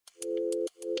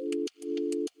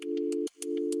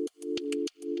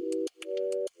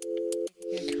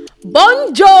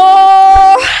Bonjour!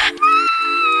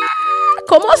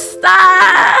 ¿Cómo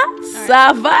está?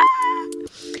 Ça va?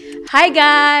 Hi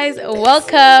guys,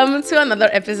 welcome to another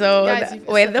episode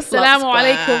with the Flop Assalamu Squad.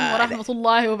 alaikum wa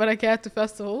rahmatullahi wa barakatuh.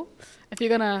 First of all, if you're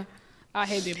gonna out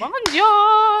here do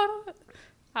bonjour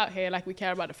out here like we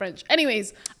care about the French.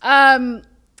 Anyways,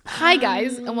 hi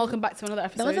guys and welcome back to another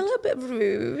episode. That was a little bit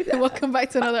rude. Welcome back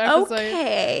to another episode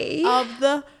Okay. of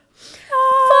the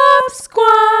Flop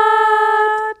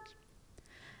Squad.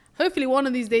 Hopefully one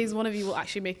of these days one of you will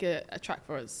actually make a track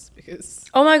for us because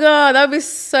Oh my god, that would be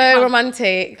so I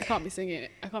romantic. can't be singing it.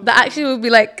 I can't be That singing actually would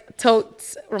be like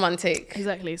totes romantic. it.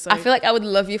 Exactly. So I feel like I would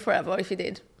love you forever if you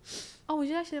did. oh, would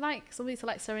you actually like somebody to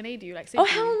like serenade you, like sing Oh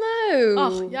to you? hell no.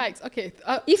 Oh yikes. Okay.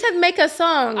 You said make a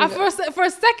song. For a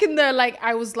second there, like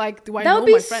I was like, do I That know would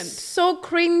be my friend? so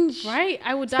cringe. Right?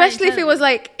 I would die. Especially if it was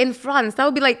like in France. That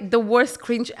would be like the worst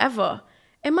cringe ever.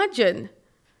 Imagine.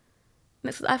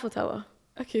 Next to the Eiffel Tower.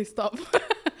 Okay, stop.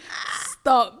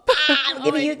 Stop. I'm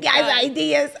giving you guys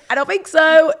ideas. I don't think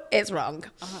so. It's wrong.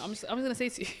 I'm just gonna say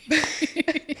to you,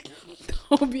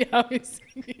 don't be out here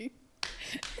singing.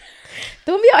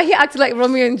 Don't be out here acting like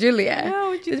Romeo and Juliet. Yeah,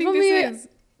 what do you Did think Romeo, this is?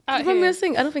 Out did Romeo here.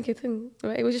 sing? I don't think he sang,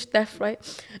 right? It was just deaf, right?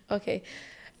 Okay.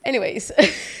 Anyways.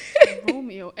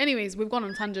 Romeo. Anyways, we've gone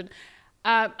on tangent.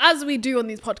 As we do on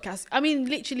these podcasts. I mean,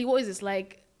 literally, what is this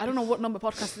like? I don't know what number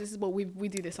podcast this is, but we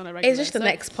do this on a regular. It's just the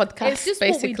next podcast, It's just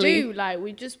basically. what we do. Like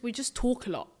we just talk a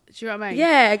lot. Do you know what I mean?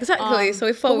 Yeah, exactly. So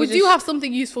we thought but we we do just- have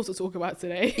something useful to talk about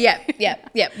today. Yeah.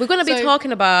 We're going to be So, talking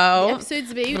The about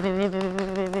episode's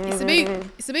it's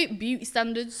about beauty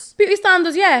standards. beauty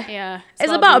standards, yeah. Yeah,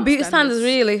 It's about beauty standards,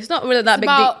 really. It's not really that big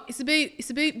deal. It's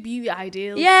about beauty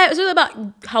ideals. Yeah, it's really about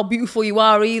how beautiful you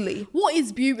are, really. What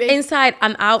is beauty? Inside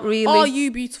and out, really. Are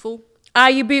you beautiful? Are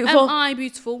you beautiful? Am I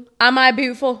beautiful? Am I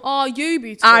beautiful? Are you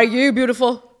beautiful? Are you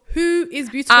beautiful? Who is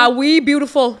beautiful? Are we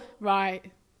beautiful? Right.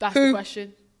 That's Who? the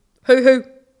question. Who? Who's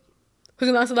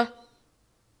going to answer that?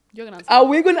 You're gonna answer. Are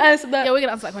we going to answer that? Yeah, we're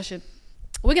gonna answer that question.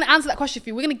 We're gonna answer that question for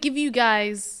you. We're gonna give you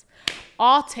guys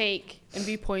our take and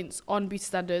viewpoints on beauty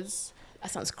standards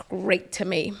That sounds great to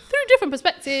me. through different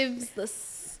perspectives.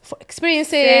 For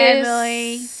experiences.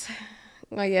 Family.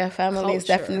 Oh yeah, family is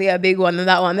Culture. definitely a big one in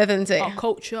that one, isn't it? Our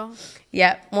culture,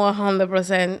 Yeah,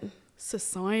 100%.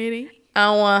 society.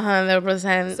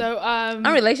 100%. So And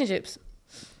relationships.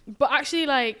 but actually,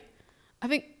 like, I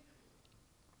think,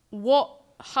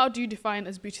 how do you define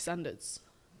as beauty standards?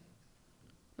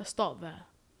 Let's start there.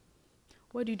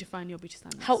 Where do you define your beauty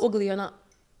standards? How ugly or not?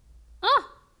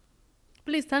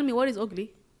 Please tell me what is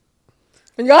ugly.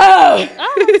 Yo! Scary.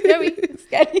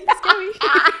 Scary. Scary.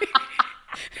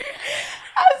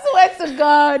 I swear to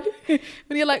God.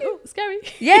 When you're like, oh, scary.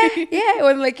 Yeah.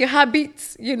 When like your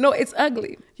habits, you know it's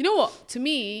ugly. You know what? To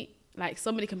me, like,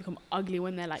 somebody can become ugly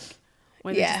when they're like,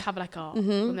 when they Yeah. just have like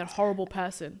when they're a horrible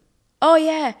person. Oh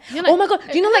yeah. You're Oh like- my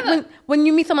God. Do you know like when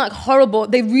you meet someone like horrible,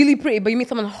 they're really pretty, but you meet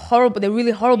someone horrible, they're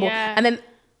really horrible, Yeah. and then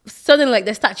suddenly like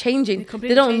they start changing. They They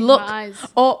completely don't change look. my eyes.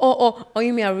 Oh,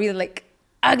 you mean a really like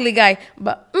ugly guy,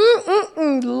 but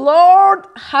Lord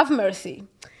have mercy.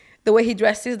 The way he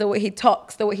dresses, the way he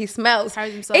talks, the way he smells,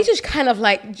 Carries himself. it's just kind of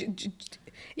like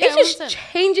Yeah, it just 100%.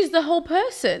 changes the whole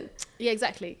person. Yeah,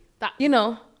 exactly. That You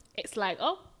know. it's like,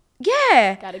 oh,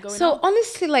 Yeah. Got it going So on.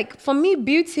 honestly, like for me,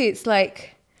 beauty, it's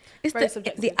like it's Very the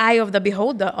subjective. eye of the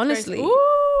beholder. Honestly. ooh,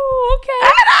 okay.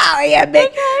 I know, yeah,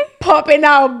 big popping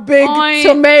out big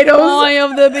tomatoes. Eye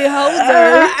of the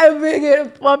beholder.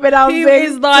 Popping out Who big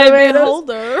is thy tomatoes.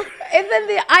 beholder? And then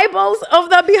the eyeballs of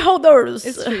the beholders.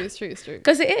 It's true.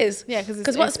 Because it is. Yeah,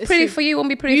 because what's it's pretty true. for you won't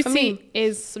be pretty for me. Beauty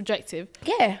is subjective.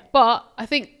 Yeah. But I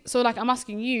think, so like I'm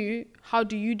asking you, how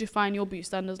do you define your beauty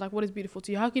standards? Like what is beautiful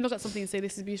to you? How can you look at something and say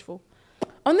this is beautiful?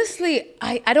 Honestly,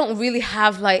 I don't really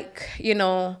have like,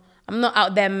 I'm not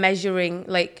out there measuring,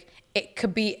 like it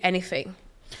could be anything.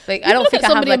 Like I don't think I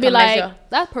have like and be a measure. like,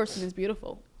 that person is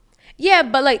beautiful. Yeah,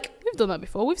 but like We've done that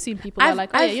before. We've seen people that are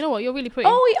like, oh yeah, you know what, you're really pretty.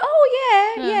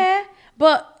 yeah.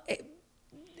 But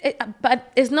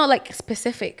but it's not like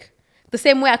specific. The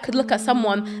same way I could look at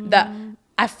someone that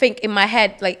I think in my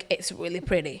head like it's really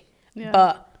pretty, Yeah.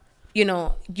 but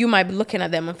you might be looking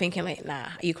at them and thinking like, nah, are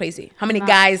you crazy? How many Nah.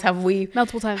 guys have we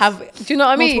Multiple times. do you know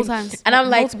what I mean? Multiple times. And I'm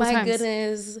like, Multiple my times.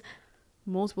 goodness.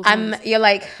 Multiple times. And you're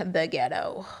like the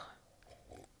ghetto,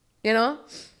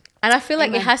 and I feel like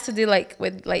Amen. it has to do like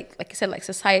with like you said, like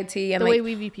society and the like way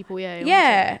we view people, yeah.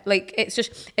 yeah, like it's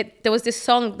just there was this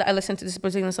song that I listened to, this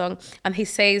Brazilian song, and he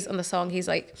says on the song, he's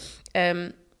like,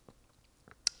 I'm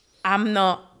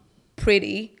not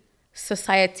pretty,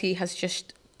 society has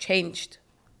just changed.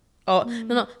 Or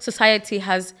no, society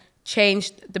has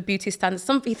changed the beauty standards.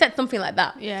 He said something like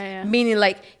that. Yeah. Meaning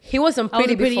like he wasn't I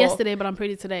pretty wasn't pretty before, yesterday, but I'm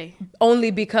pretty today.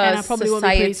 only because And I probably won't be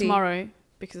pretty society. tomorrow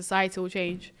because society will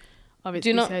change of its Do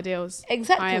you know- beauty ideals.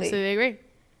 Exactly. I absolutely agree.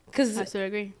 Because I absolutely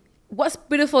agree. what's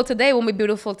beautiful today won't be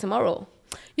beautiful tomorrow.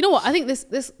 You know what? I think this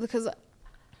because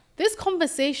this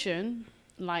conversation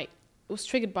like was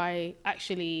triggered by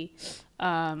actually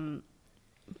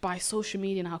by social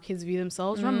media and how kids view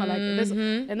themselves. Remember, like this,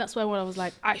 and that's why when I was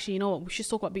like, actually, you know what? We should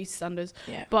talk about beauty standards.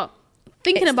 Yeah. But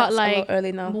thinking It about starts a lot like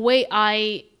early now. the way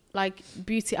I like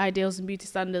beauty ideals and beauty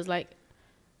standards, like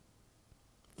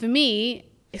for me,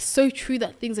 it's so true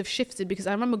that things have shifted because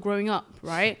I remember growing up,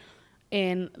 right,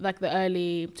 in like the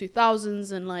early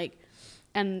 2000s and like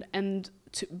and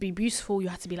to be beautiful you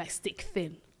had to be like stick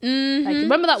thin. Like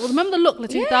remember the look, the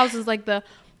 2000s, like the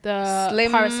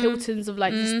Slim. Paris Hiltons of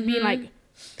like just being like,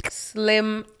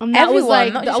 Slim. and that was Everyone,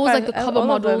 like not that just was like Paris, the cover all of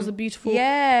models, them. the beautiful.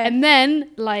 Yeah. And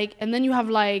then you have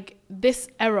like this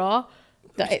era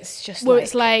That it's just where like,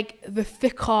 it's like the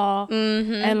thicker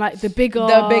and like the bigger,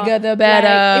 the better.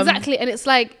 like, exactly. And it's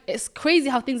like it's crazy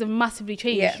how things have massively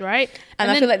changed, Yeah. right?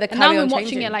 And I feel like they and now carry I'm on watching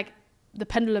changing. it like the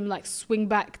pendulum like swing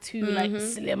back to like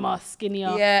slimmer,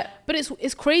 skinnier. Yeah. But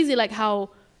it's crazy like how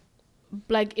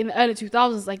like in the early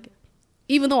 2000s, like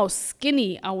even though I was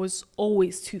skinny, I was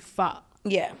always too fat.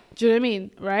 Yeah. Do you know what I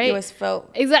mean? Right? You always felt.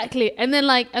 Exactly. And then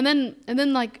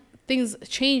like things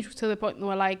changed to the point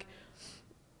where like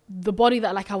the body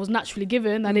that like I was naturally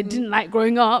given and it didn't like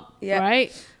growing up, Yeah.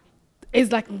 right?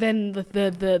 Is like then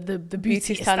the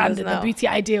beauty standards standard, now. the beauty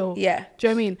ideal. Yeah. Do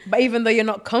you know what I mean? But even though you're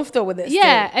not comfortable with it.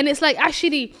 Yeah. Still. And it's like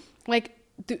actually like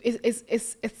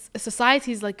it's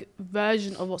society's like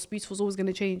version of what's beautiful is always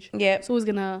gonna change. Yeah. It's always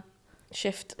gonna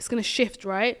Shift. it's gonna shift,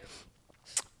 right?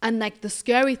 And like the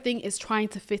scary thing is trying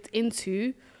to fit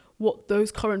into what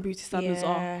those current beauty standards Yeah.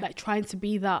 are, like trying to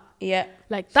be that. Yeah.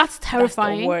 Like that's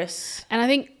terrifying. That's the worst. And I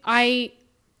think I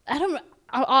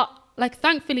like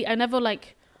thankfully I never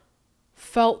like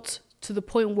felt to the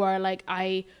point where like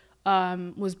I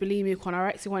was bulimic or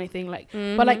anorexic or anything like,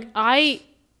 but like I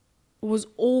was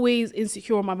always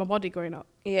insecure on my body growing up.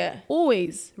 Yeah.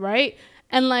 Always, right?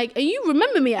 And like, and you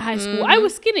remember me at high school, I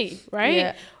was skinny, right?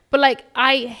 Yeah. But like,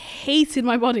 I hated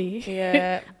my body.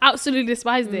 Yeah. Absolutely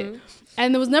despised it.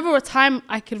 And there was never a time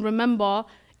I can remember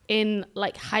in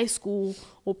like high school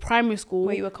or primary school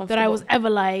Where you were that I was comfortable. ever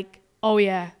like, oh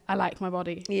yeah, I like my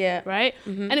body. Yeah. Right?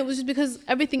 And it was just because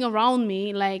everything around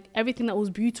me, like everything that was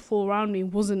beautiful around me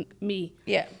wasn't me.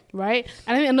 Yeah. Right?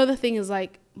 And I think another thing is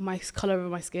like my color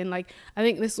of my skin. Like I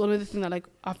think this is another thing that like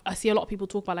I see a lot of people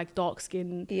talk about like dark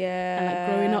skin. Yeah. And like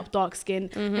growing up dark skin.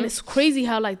 And it's crazy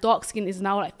how like dark skin is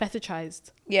now like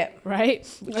fetishized. Yeah. Right?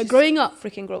 Which Like is growing up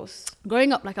freaking gross.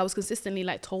 like I was consistently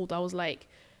like told I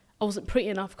wasn't pretty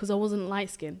enough because I wasn't light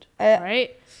skinned. Uh,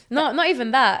 right? No, not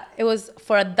even that. It was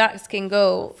for a dark skin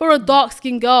girl. For a dark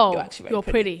skinned girl, You're actually very you're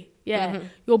pretty. Yeah.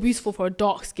 You're beautiful for a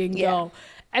dark skinned Yeah. girl.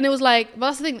 And it was like, but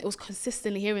that's the thing, it was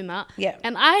consistently hearing that. Yeah.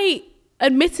 And I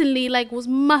admittedly like was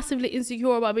massively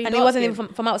insecure about being And it dark wasn't skinned.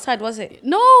 even from outside, was it?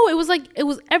 No, it was like it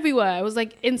was everywhere. It was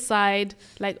like inside,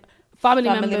 like family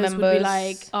members would be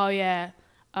like, "Oh yeah."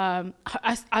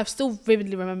 I still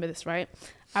vividly remember this. Right,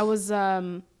 I was I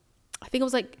think I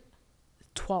was like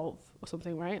 12 or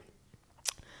something, right?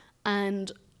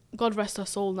 And God rest her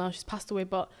soul now, she's passed away,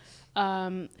 but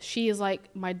she is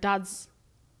like my dad's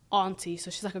auntie, so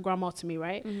she's like a grandma to me,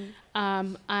 right?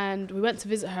 And we went to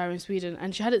visit her in Sweden,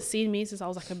 and she hadn't seen me since I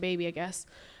was like a baby, I guess.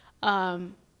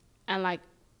 And like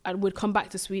I would come back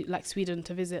to Sweden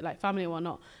to visit like family and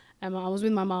whatnot. And I was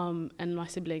with my mom and my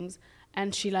siblings,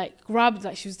 and she like grabbed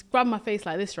my face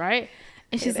like this, right?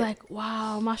 And she's like,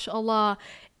 "Wow, mashallah,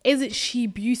 isn't she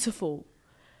beautiful?"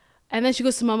 And then she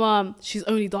goes to my mom, "She's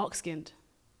only dark skinned."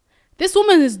 This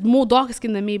woman is more dark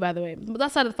skinned than me, by the way. But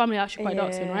that side of the family are actually quite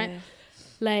dark skinned, right?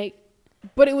 Like,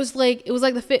 but it was like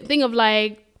the thing of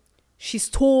like, she's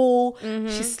tall,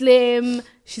 she's slim,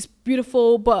 she's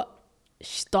beautiful, but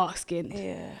she's dark skinned.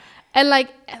 Yeah. And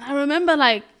I remember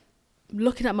like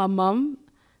looking at my mum,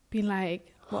 being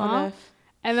like, What on huh? earth?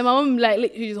 And then my mum like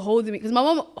literally just holding me, because my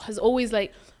mum has always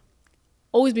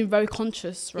been very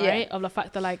conscious, right, of the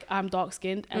fact that like I'm dark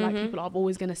skinned and like people are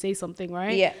always gonna say something,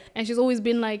 right? Yeah. And she's always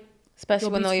been like, Especially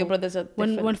 "You're when all your beautiful." brothers are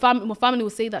different. when family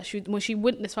would say that, when she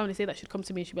witnessed family say that, she'd come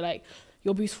to me and she'd be like,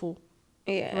 "You're beautiful."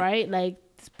 Yeah. Right? Like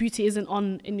beauty isn't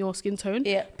in your skin tone.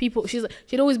 Yeah.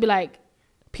 She'd always be like,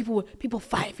 people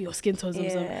fight for your skin tones and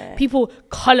stuff. Yeah. People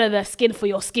color their skin for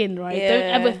your skin, right? Don't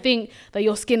Yeah. ever think that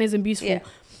your skin isn't beautiful. Yeah.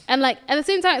 And like at the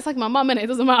same time, it's like my mum, and it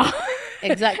doesn't matter.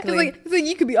 Exactly. It's like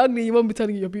you could be ugly, you won't be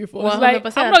telling you you're beautiful. It's 100%.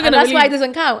 like, I'm not gonna. And that's why it believe-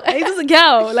 doesn't count. It doesn't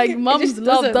count. Like mum's just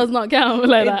love doesn't. does not count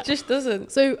like It that. just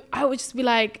doesn't. So I would just be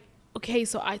like, okay,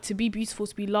 so to be beautiful,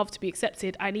 to be loved, to be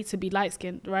accepted, I need to be light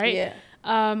skinned, right? Yeah.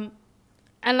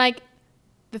 And like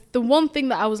the one thing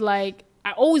that I was like,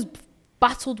 I always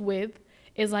battled with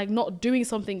is like not doing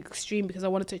something extreme because I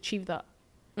wanted to achieve that.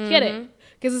 Get it?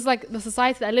 Because it's like the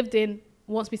society that I lived in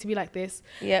wants me to be like this.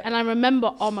 Yeah. And I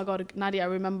remember, oh my God, Nadia, I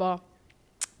remember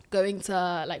going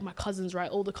to like my cousins,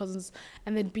 right? All the cousins,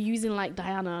 and they'd be using like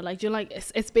Diana, like you're like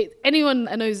it's anyone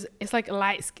knows it's like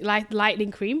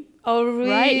lightning cream. Oh really?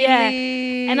 Right?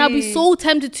 Yeah. And I'll be so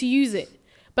tempted to use it,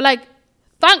 but like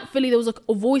thankfully there was like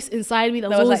a voice inside me that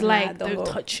was always like, nah, don't go.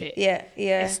 touch it. Yeah.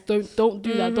 Yes, don't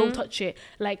do that. Don't touch it.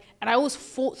 Like, and I always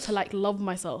fought to like love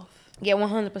myself. Yeah,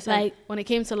 100%. Like when it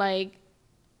came to like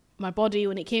my body,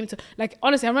 when it came to like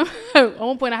honestly, I remember at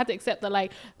one point I had to accept that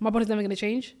like my body's never gonna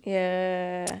change.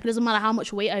 yeah. It doesn't matter how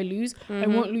much weight I lose, I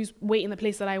won't lose weight in the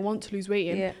place that I want to lose weight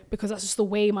in, Yeah. because that's just the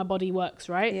way my body works,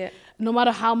 right? Yeah. No matter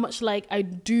how much like I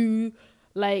do,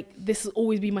 like this will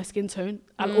always be my skin tone.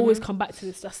 I'll always come back to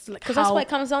this. That's like Because that's what it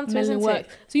comes down to, melanin isn't works. it?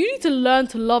 So you need to learn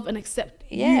to love and accept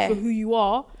Yeah. you for who you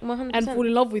are 100%. and fall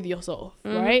in love with yourself,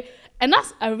 right? And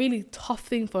that's a really tough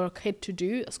thing for a kid to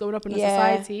do. That's growing up in a Yeah.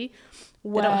 society They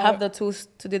where don't have the tools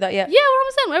to do that yet. yeah, what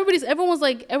I'm saying.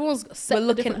 Everyone's set We're a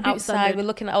looking different beauty outside. standard. We're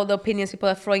looking at all the opinions people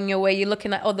are throwing your way. You're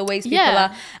looking at all the ways people Yeah.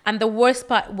 are. And the worst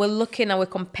part, we're looking and we're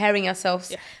comparing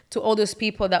ourselves Yeah. to all those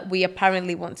people that we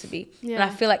apparently want to be. And Yeah. I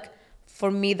feel like for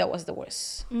me, that was the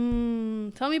worst.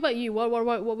 Tell me about you. What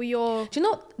were your... Do you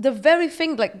know the very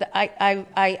thing like that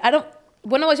I don't,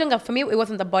 when I was younger, for me it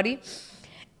wasn't the body,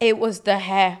 it was the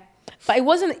hair. But it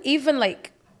wasn't even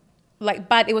like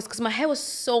bad. It was because my hair was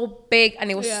so big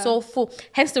and it was Yeah. so full.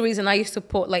 Hence the reason I used to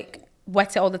put like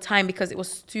wet it all the time, because it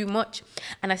was too much.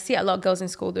 And I see a lot of girls in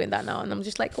school doing that now, and I'm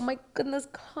just like, oh my goodness,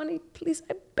 honey, please,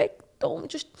 I beg, don't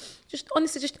just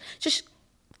honestly just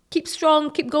keep strong,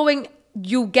 keep going.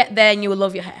 You get there and you will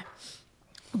love your hair.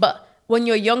 But when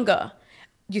you're younger,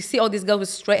 you see all these girls with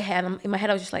straight hair, and in my head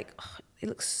I was just like, oh, it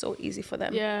looks so easy for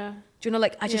them. Yeah. Do you know,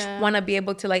 like I just Yeah. want to be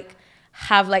able to like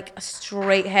have like a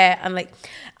straight hair,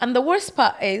 and the worst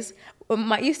part is when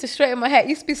I used to straighten my hair, it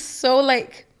used to be so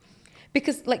like,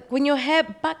 because like when your hair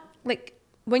back, like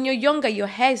when you're younger, your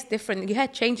hair is different. Your hair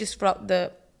changes throughout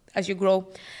as you grow.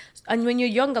 And when you're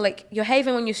younger, like your hair,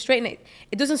 even when you straighten it,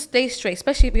 it doesn't stay straight,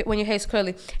 especially when your hair is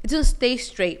curly. It doesn't stay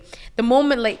straight. The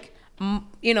moment like,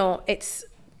 you know, it's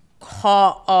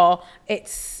hot or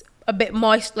it's a bit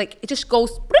moist, like it just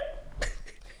goes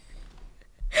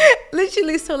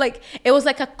literally. So like it was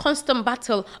like a constant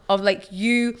battle of like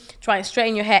you try and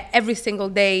straighten your hair every single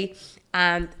day,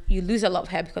 and you lose a lot of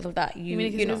hair because of that. You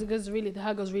mean you know, the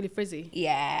hair goes really frizzy?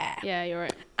 yeah. Yeah, you're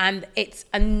right. And it's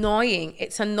annoying.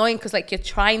 It's annoying because like you're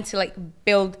trying to like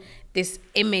build this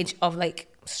image of like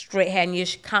straight hair, and you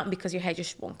just can't, because your hair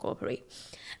just won't cooperate.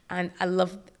 And I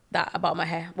love that about my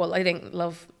hair. Well, I didn't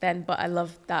love then, but I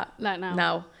love that Like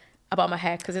now. about my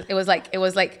hair, because it was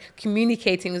like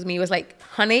communicating with me. It was like,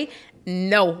 honey,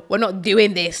 no, we're not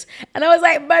doing this. And I was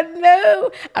like, but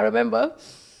no. I remember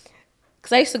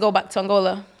because I used to go back to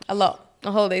Angola a lot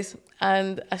on holidays,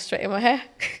 and I straighten my hair.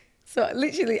 So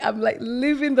literally, I'm like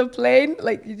living the plane,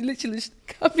 like you literally just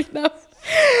coming up.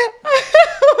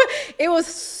 It was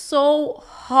so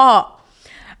hot.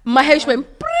 My hair just went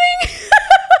bring.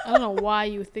 I don't know why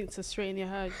you would think to straighten your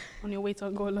hair on your way to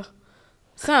Angola.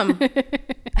 Sam,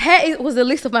 hair was the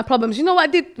least of my problems. You know what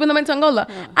I did when I went to Angola?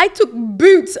 I took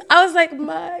boots. I was like,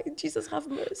 my Jesus, have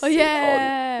mercy. Oh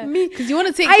yeah, on me. because you want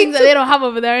to take I things that took- they don't have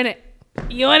over there, innit?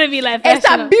 You want to be like It's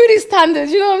fashionable. that beauty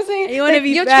standards. You know what I'm saying? You wanna be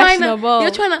you're fashionable.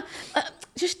 You're trying to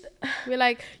just. We're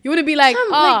like, you want to be like,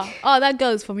 Some, that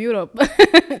girl's from Europe. Do you know what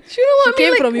I mean?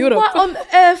 came Like, from Europe. What on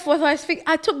earth was I speaking?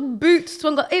 I took boots to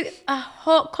Angola. It's a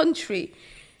hot country,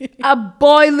 a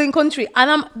boiling country,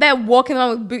 and I'm there walking around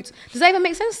with boots. Does that even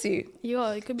make sense to you?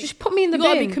 It could be. Just put me in the You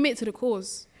gotta bin. be committed to the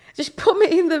cause. Just put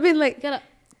me in the bin. Like, You gotta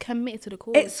commit to the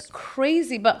cause. it's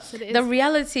crazy, but So it the is.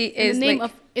 reality is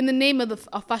in the name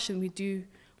of fashion, we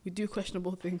do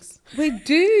questionable things. we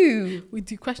do. We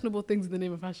do questionable things in the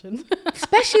name of fashion.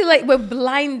 Especially like we're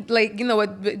blind, like, you know, we're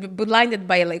blinded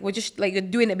by it. Like we're just like, we're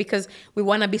doing it because we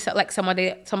want to be like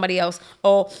somebody else,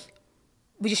 or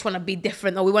we just want to be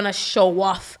different, or we want to show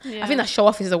off. Yeah. I think that show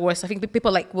off is the worst. I think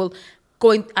people like are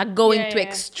going Yeah, to yeah.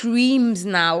 extremes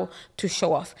now to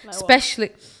show off. Like what? Especially,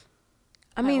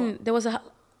 I Like mean, what? there was a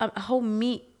whole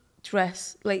meat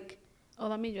dress. Like, Oh,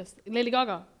 that means just Lady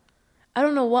Gaga. I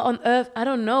don't know what on earth. I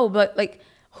don't know, but like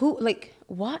who, like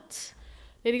what?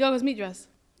 Lady Gaga's meat dress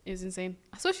is insane.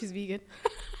 I saw she's vegan.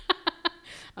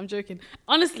 I'm joking.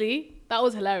 Honestly, that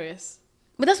was hilarious.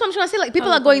 But that's what I'm trying to say. Like, people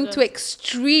Oh, are going God. to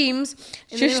extremes In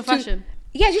the name just of to fashion.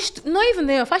 yeah, just not even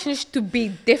the name of fashion, just to be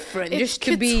different, It's just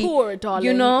to be couture, darling.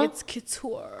 you know. It's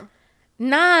couture.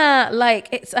 Nah, like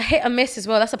it's a hit and miss as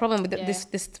well. That's the problem with Yeah. this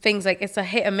things. Like it's a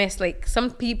hit and miss. Like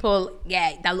some people,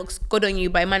 yeah, that looks good on you,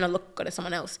 but it might not look good on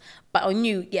someone else. But on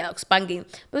you, yeah, it looks banging.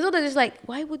 But it's others just like,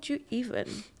 why would you even?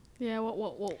 Yeah, what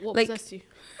Like- possessed you?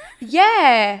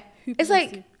 Yeah, Who it's possessed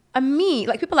like you? a meat.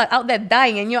 Like people are out there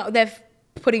dying, and you're out there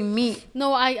putting meat.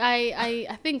 No,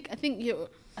 I think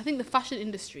the fashion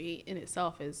industry in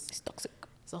itself is It's toxic.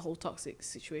 it's a whole toxic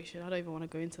situation. I don't even want to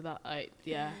go into that.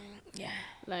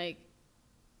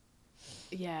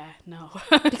 Yeah, No.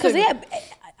 because yeah,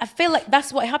 I feel like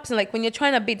that's what happens. Like when you're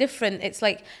trying to be different, it's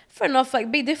like fair enough,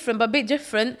 like be different, but be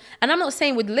different. And I'm not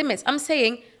saying with limits. I'm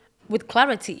saying with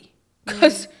clarity.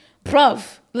 Because,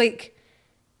 bruv, like,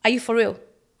 are you for real?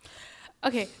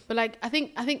 Okay, but like I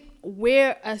think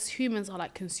we're as humans are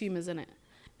like consumers in it,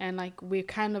 and like we're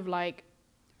kind of like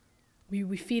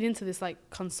we feed into this like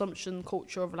consumption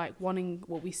culture of like wanting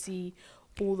what we see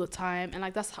all the time, and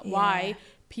like that's why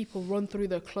people run through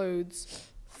their clothes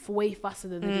way faster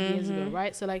than they did years ago,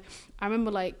 right? So like I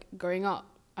remember like growing up,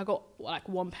 I got like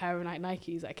one pair of like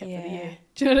Nikes that I kept for the year.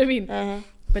 Do you know what I mean?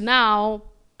 But now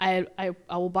I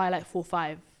will buy like 4 or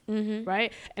 5.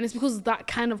 Right, and it's because that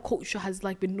kind of culture has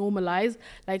like been normalized.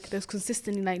 Like there's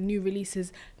consistently like new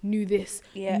releases, new this,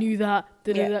 new that.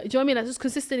 Da, da, da. Do you know what I mean? Like just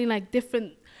consistently like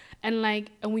different, and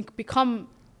we become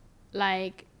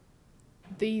like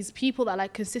these people that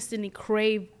like consistently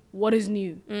crave what is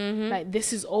new. Like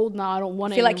this is old now. I don't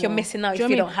want it. I feel like anymore. you're missing out Do if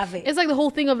you you know what I don't mean? have it. It's like the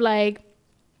whole thing of like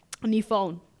a new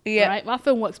phone. Yeah. Right, my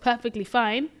phone works perfectly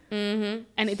fine, and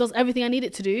it does everything I need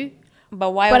it to do. But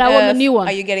why? But on I want the earth new one.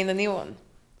 Are you getting the new one?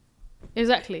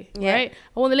 Exactly. Yeah. Right.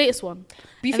 I want the latest one.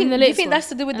 Do you And think, the do you latest think one. that's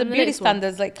to do with the And beauty latest one.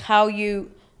 standards? Like how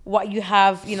what you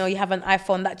have, you have an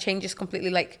iPhone that changes completely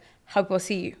like how people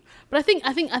see you. But I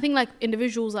think like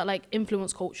individuals that like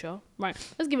influence culture, right?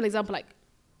 Let's give an example like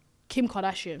Kim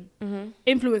Kardashian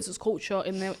influences culture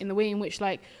in the way in which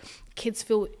like kids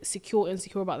feel secure and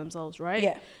insecure about themselves, right?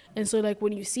 Yeah. And so like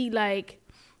when you see like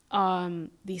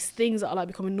these things that are like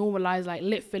becoming normalized, like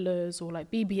lip fillers or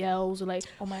like BBLs or like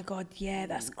Oh my God, yeah,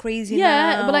 that's crazy.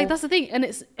 yeah, now. but like that's the thing,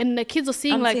 and the kids are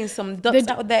seeing I'm like seeing some ducks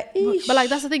out there. but like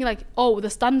that's the thing, like the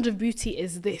standard of beauty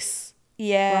is this,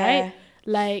 yeah, right?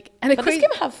 Like and But does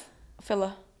Kim have a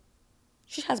filler?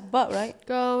 She has butt, right?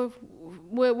 Girl,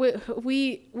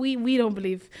 we don't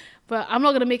believe, but I'm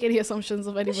not gonna make any assumptions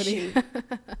of anybody.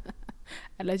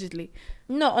 Allegedly,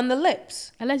 No, on the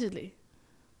lips. not Doesn't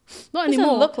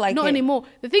anymore. look like not it. anymore.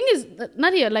 The thing is,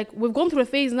 Nadia, like we've gone through a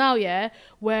phase now, yeah,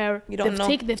 where You don't know.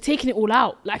 they've taken it all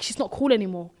out. Like she's not cool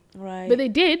anymore. Right. But they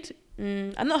did.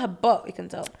 And not her butt, you can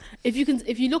tell. If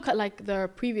you look at like the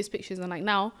previous pictures and like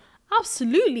now,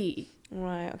 absolutely.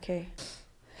 Right, okay.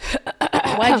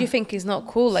 Why do you think he's not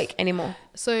cool like anymore?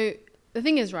 So the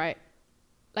thing is, right,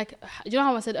 like, you know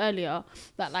how I said earlier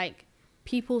that like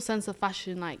people's sense of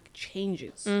fashion like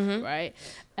changes, right?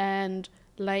 And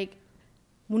like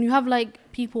when you have like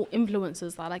people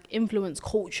influencers that like influence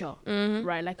culture,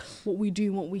 right? Like what we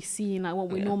do, what we see, and like what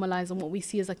we normalize and what we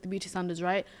see as like the beauty standards,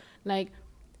 right? Like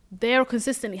they're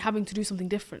consistently having to do something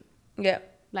different, Yeah.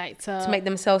 like To make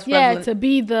themselves relevant. to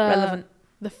be relevant.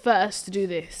 the first to do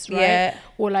this, right? Yeah.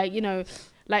 Or like,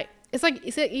 like it's like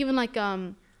even like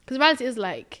because the reality is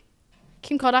like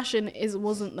Kim Kardashian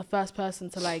wasn't the first person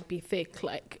to like be thick.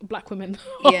 Like black women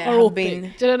Yeah, are all have been-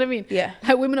 thick. Do you know what I mean? Yeah.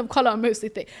 Like women of color are mostly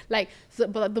thick. Like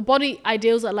but the body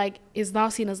ideals that like is now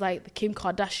seen as like the Kim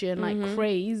Kardashian like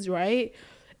craze, right?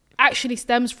 Actually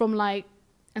stems from like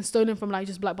and stolen from like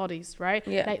just black bodies, right?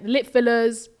 Yeah. Like lip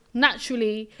fillers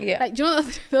naturally. Yeah. Like do you know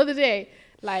the other day,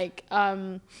 like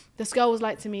this girl was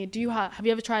like to me, have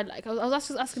you ever tried, like I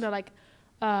was asking her like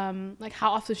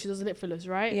how often she does lip fillers,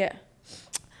 right? Yeah.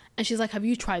 And she's like, have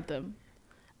you tried them?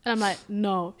 And I'm like,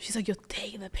 no. She's like, you're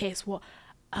taking the piss. What?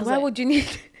 I was Why like, would you need?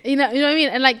 you know what I mean?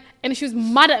 And like, and she was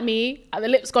mad at me at the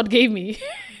lips God gave me.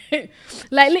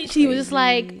 Like literally was just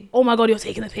like, oh my God, you're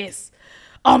taking the piss.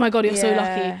 Oh my God, you're so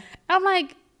lucky. Yeah. And I'm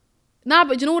like, nah,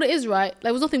 but you know what it is, right?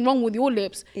 Like there's nothing wrong with your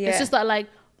lips. Yeah. It's just that like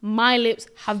my lips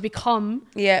have become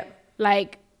Yeah.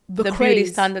 like the beauty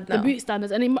craze, standard now. the beauty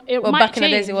standards, and it Well, might back in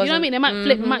change. the days it you know what I wasn't. mean? It might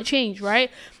flip, it might change,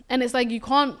 right? And it's like you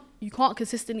can't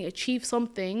consistently achieve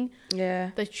something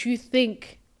Yeah. that you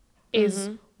think is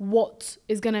what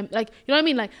is gonna, like, you know what I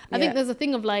mean? Like I think Yeah. there's a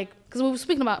thing of like, because we were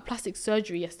speaking about plastic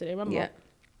surgery yesterday, remember? Yeah.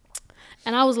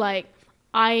 And I was like,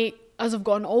 as I've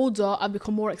gotten older, I've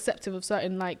become more accepting of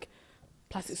certain like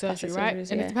plastic surgery, Plastic right?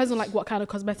 surgeries, And yeah. it depends on like what kind of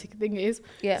cosmetic thing it is.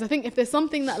 Yeah. 'Cause I think if there's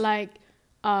something that like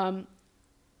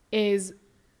is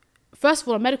first of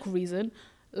all a medical reason,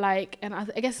 like, and I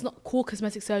guess it's not called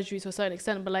cosmetic surgery to a certain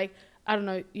extent, but like, I don't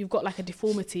know, you've got like a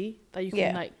deformity that you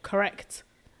can like correct.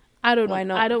 I don't know. Why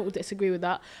not? I don't disagree with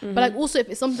that. But like, also if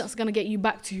it's something that's gonna get you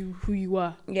back to who you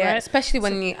were, Yeah, right? especially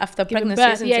when you after Giving pregnancy,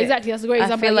 birth. isn't Yeah, it? exactly. That's a great I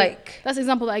example. feel I gave. like That's the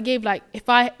example that I gave. Like,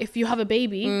 if you have a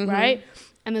baby, right,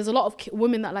 and there's a lot of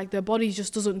women that like their body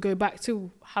just doesn't go back to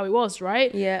how it was,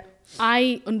 right? yeah,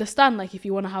 I understand, like, if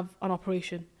you want to have an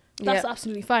operation, that's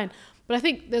absolutely fine. But I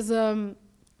think there's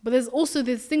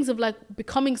there's things of like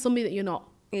becoming somebody that you're not.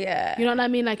 yeah, You know what I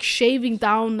mean? Like shaving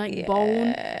down like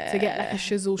bone to get like a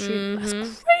chisel shoot.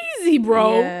 That's crazy,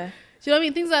 bro. Yeah. Do you know what I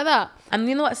mean? Things like that. And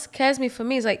you know what scares me for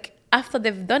me is like after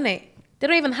they've done it, they're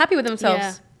not even happy with themselves.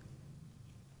 Yeah.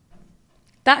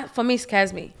 That for me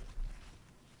scares me.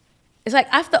 It's like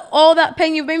after all that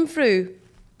pain you've been through,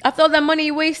 after all that money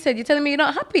you wasted, you're telling me you're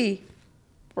not happy,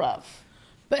 bruv.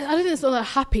 But I don't think it's not that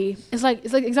happy. It's like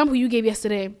the example you gave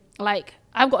yesterday. Like,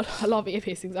 I've got a lot of ear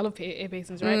piercings. I love ear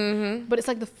piercings, right? But it's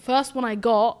like the first one I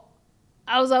got,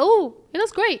 I was like, oh, yeah,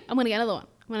 that's great. I'm gonna get another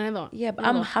one. Yeah, but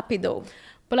I'm happy though.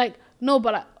 But like, no,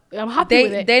 but I'm happy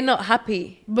with it. They're not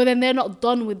happy. But then they're not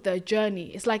done with their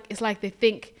journey. It's like they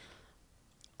think,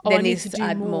 oh, There I need needs to to do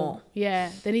add more. more. Yeah,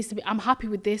 there needs to be. I'm happy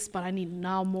with this, but I need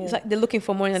now more. It's like they're looking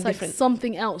for more and It's like different.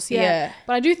 something else. Yeah.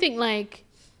 But I do think like,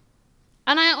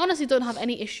 and I honestly don't have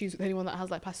any issues with anyone that has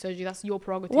like plastic surgery. That's your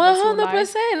prerogative.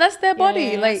 100%. That's their body. Yeah,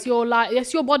 like that's your life.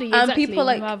 That's your body. And Exactly. people,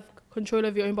 like- you have control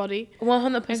of your own body.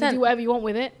 100%. You can do whatever you want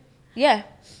with it. Yeah.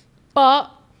 But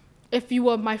if you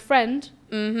were my friend,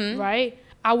 Mm-hmm. right,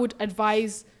 I would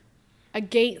advise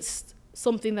against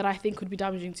something that I think could be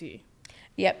damaging to you.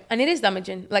 Yep. And it is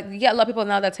damaging. Like you get a lot of people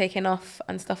now that are taking off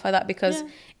and stuff like that because Yeah.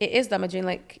 it is damaging.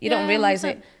 Like you Yeah, don't realize 100%.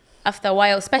 it after a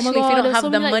while, especially if you God, don't there's have so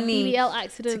the many, like, money BBL to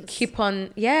accidents. keep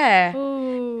on. Yeah.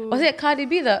 Ooh. Was it Cardi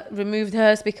B that removed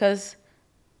hers because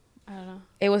I don't know.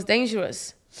 it was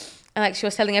dangerous? And like she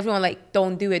was telling everyone like,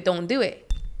 don't do it, don't do it.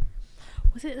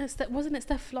 Wasn't it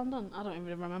Steph London? I don't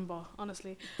even remember,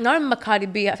 honestly. And I remember Cardi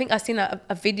B. I think I seen a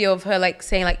video of her like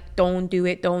saying like, don't do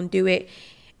it, don't do it.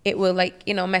 It will like,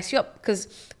 you know, mess you up because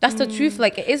that's the truth.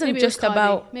 Like it isn't Maybe it was just Cardi.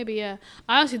 about. Maybe, yeah.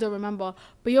 I honestly don't remember.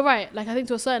 But you're right. Like, I think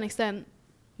to a certain extent,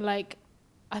 like,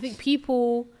 I think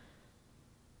people,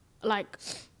 like,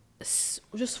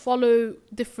 just follow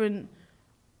different...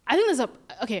 I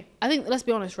think, let's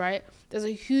be honest, right? There's a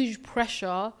huge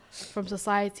pressure from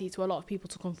society to a lot of people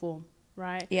to conform,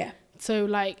 right? Yeah. So,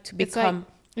 like... To it's like- become.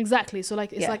 exactly. So,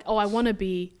 like, it's Yeah. like, oh, I want to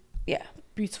be Yeah.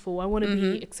 beautiful. I want to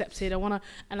be accepted. I want to...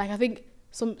 And, like, I think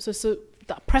so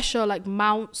that pressure, like,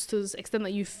 mounts to the extent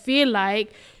that you feel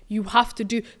like you have to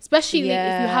do... Especially if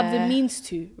you have the Yeah. means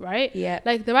to, right? Yeah.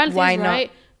 Like, the reality Why is, not?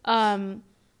 right?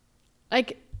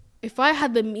 Like, if I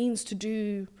had the means to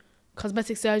do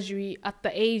cosmetic surgery at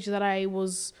the age that I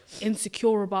was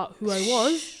insecure about who I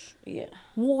was, Yeah.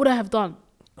 what would I have done?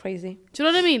 Crazy. Do you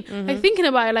know what I mean? Like, thinking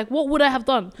about it, like, what would I have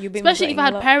done? You've been Especially if I regretting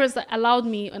had a lot. parents that allowed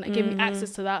me and gave me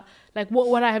access to that. Like, what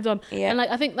would I have done? Yeah. And, like,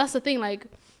 I think that's the thing, like,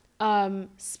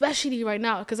 especially right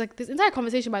now, because, like, this entire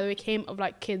conversation, by the way, came of,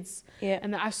 like, kids Yeah.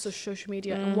 and the access to social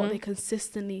media and what they're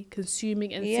consistently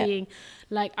consuming and Yeah. seeing.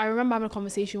 Like, I remember having a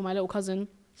conversation with my little cousin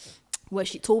where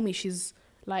she told me she's,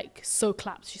 like, so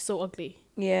clapped. She's so ugly.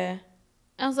 Yeah.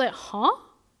 And I was like, huh?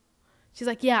 She's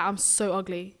like, yeah, I'm so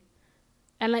ugly.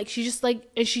 And like, she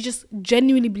just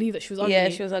genuinely believed that she was ugly. Yeah,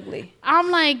 she was ugly. I'm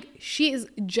like, she's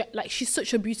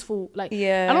such a beautiful, like,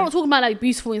 Yeah. I'm not talking about like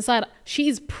beautiful inside. She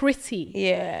is pretty.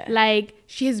 Yeah. Like,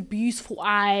 she has beautiful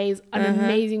eyes, an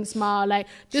amazing smile. Like,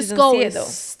 this doesn't girl see it, is though.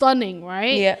 stunning,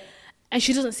 right? Yeah. And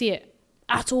she doesn't see it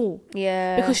at all.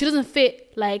 Yeah. Because she doesn't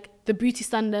fit like the beauty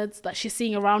standards that she's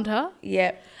seeing around her.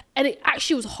 Yeah. And it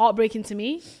actually was heartbreaking to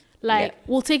me. Like, Yeah.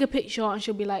 we'll take a picture and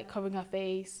she'll be like covering her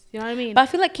face. You know what I mean? But I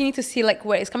feel like you need to see like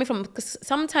where it's coming from because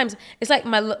sometimes it's like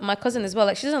my cousin as well.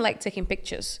 Like she doesn't like taking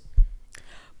pictures.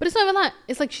 But it's not even that.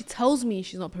 It's like she tells me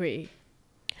she's not pretty.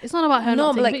 It's not about her No,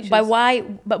 not but taking like,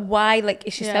 pictures. but why? Like,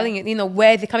 is she Yeah. telling you? You know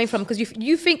where they're coming from? Because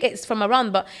you think it's from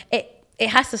around, but it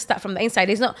has to start from the inside.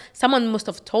 It's not. Someone must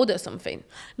have told her something.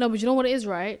 No, but you know what it is,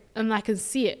 right? And I can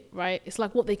see it, right? It's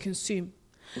like what they consume.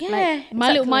 Yeah.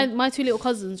 Like, my two little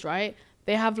cousins, right?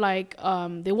 They have like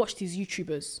they watch these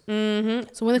YouTubers. Mm-hmm.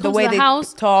 So when they The come way to the they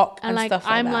house talk and and like stuff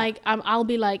like I'm that. like I'll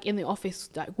be like in the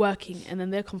office like working, and then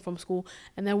they come from school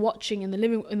and they're watching in the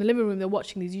living room. They're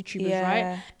watching these YouTubers, right?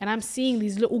 Yeah. And I'm seeing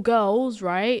these little girls,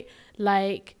 right?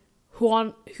 Like who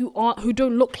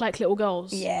don't look like little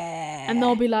girls. Yeah. And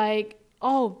they'll be like,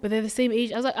 oh, but they're the same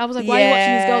age. I was like, why are you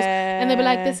watching these girls? And they'll be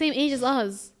like, Yeah. the same age as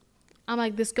us. I'm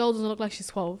like, this girl doesn't look like she's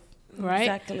 12. right?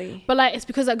 Exactly. But like, it's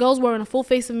because that girl's wearing a full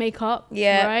face of makeup,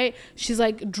 Yeah. right? She's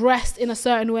like dressed in a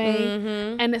certain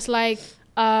way, and it's like,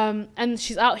 and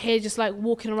she's out here just like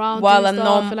walking around While doing a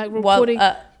stuff and like recording.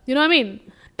 You know what I mean?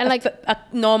 And like, a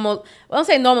normal, I don't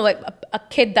say normal, like a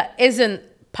kid that isn't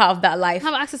part of that life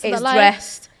have access to is that life.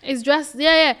 dressed. Is dressed,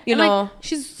 yeah. You and know. like,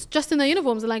 she's just in their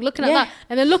uniforms and like looking at Yeah. that,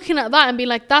 and then looking at that and being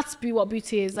like, that's what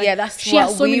beauty is. Like, Yeah, that's she what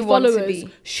has so we many want to followers. be.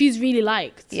 She's really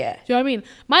liked. Yeah. Do you know what I mean?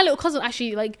 My little cousin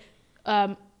actually like,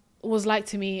 was like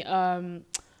to me,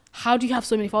 how do you have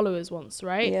so many followers once,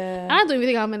 right? Yeah. And I don't even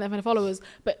think I have that many followers,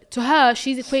 but to her,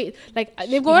 she's equated like they've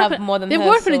You grown have up. more than They've her,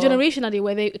 grown up in a so- generation Adi,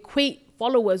 where they equate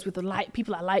followers with the like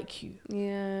people that like you.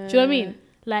 Yeah. Do you know what I mean?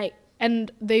 Like,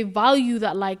 and they value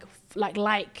that like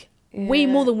way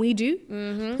more than we do.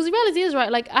 Because the reality is,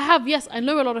 right, like I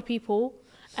know a lot of people,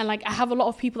 and like I have a lot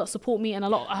of people that support me, and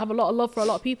I have a lot of love for a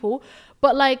lot of people,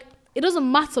 but like it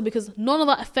doesn't matter because none of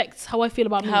that affects how I feel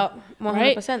about me. 100%.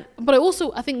 Right? But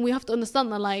I think we have to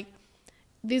understand that like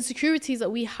the insecurities that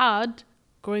we had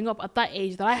growing up at that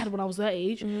age, that I had when I was that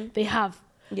age, they have.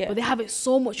 Yeah. But they have it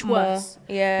so much worse.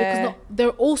 Yeah. Because they're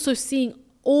also seeing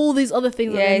all these other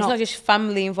things that Yeah, they're it's not just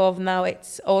family involved now.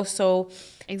 It's also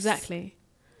Exactly.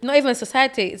 not even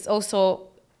society. It's also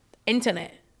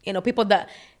internet. You know, people that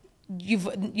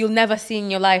you'll never see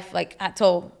in your life, like at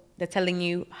all. They're telling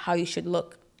you how you should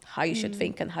look, how you should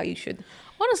think, and how you should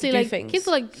Honestly, do like things. kids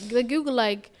like they Google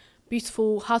like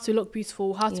beautiful, how to look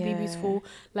beautiful, how to be Yeah. beautiful,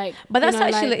 like. But that's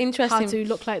actually like, interesting. How to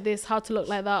look like this, how to look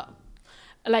like that.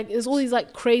 Like there's all these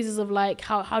like crazes of like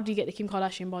how do you get the Kim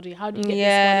Kardashian body? How do you get this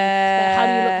body? Like, how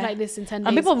do you look like this in 10 days?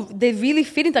 And people, they really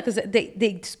feel into that because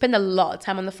they spend a lot of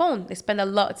time on the phone. They spend a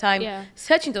lot of time Yeah.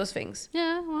 searching those things.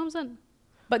 Yeah, 100%.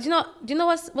 But do you know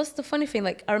what's the funny thing?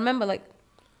 Like I remember like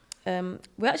we're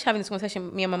actually having this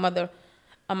conversation, me and my mother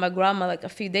and my grandma, like a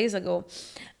few days ago,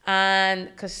 and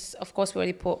because of course we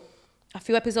already put a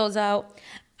few episodes out,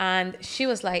 and she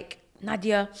was like,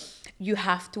 Nadia, you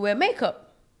have to wear makeup.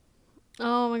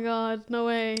 Oh my god, no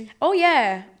way. Oh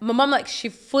yeah, my mom, like, she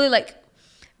fully like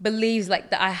believes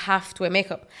like that I have to wear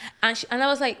makeup, and I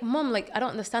was like, Mom, like I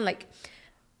don't understand, like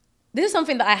this is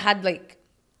something that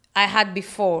I had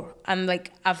before, and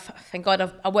like thank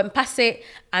God I went past it,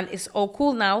 and it's all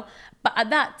cool now. But at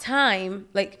that time,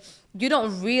 like you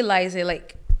don't realize it,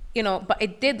 like, you know, but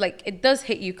it does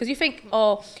hit you because you think,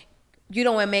 oh, you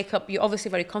don't wear makeup, you're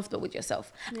obviously very comfortable with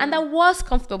yourself. Yeah. And I was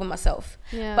comfortable with myself.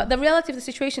 Yeah. But the reality of the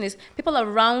situation is people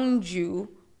around you,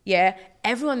 yeah,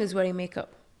 everyone is wearing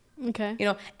makeup. Okay. You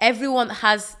know, everyone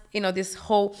has, you know, this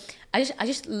whole, I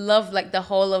just love like the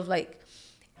whole of like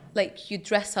you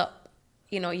dress up,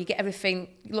 you know, you get everything,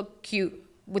 you look cute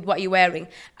with what you're wearing,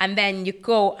 and then you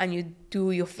go and you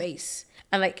do your face.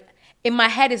 And like in my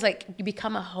head it's like you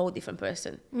become a whole different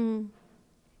person.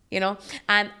 You know?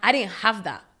 And I didn't have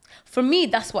that. For me,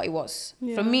 that's what it was.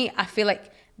 Yeah. For me, I feel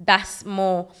like that's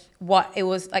more what it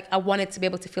was. Like I wanted to be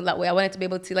able to feel that way. I wanted to be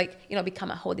able to, like, you know, become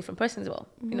a whole different person as well.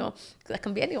 You know, 'cause I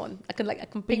can be anyone. I can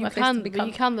But pick you my face to can, become. but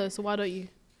you can though. So why don't you?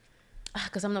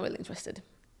 Because I'm not really interested.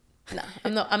 No,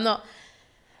 I'm not.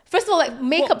 First of all, like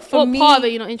makeup for what me, part that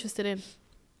you're not interested in?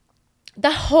 the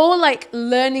whole like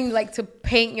learning like to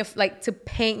paint your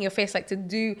face, like to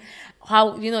do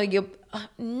how, you know, you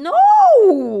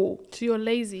no. So you're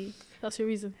lazy. That's your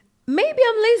reason. Maybe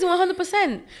I'm lazy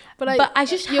 100%, But, but, like, I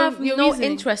just your have no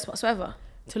reasoning. interest whatsoever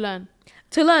To learn.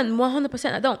 to learn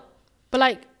 100%. I don't.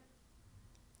 But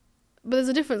there's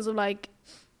a difference of like,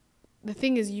 the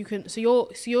thing is so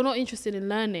you're not interested in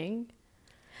learning.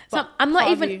 So but I'm not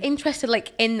part of even you- interested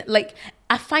like in like,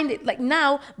 I find it like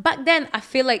now, back then I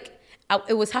feel like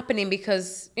it was happening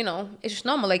because, you know, it's just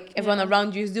normal. Like everyone Yeah.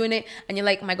 around you is doing it and you're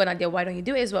like, oh my God, Nadia, why don't you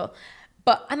do it as well?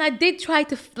 And I did try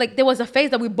to, like, there was a phase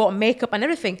that we bought makeup and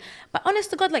everything. But honest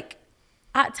to God, like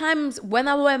at times when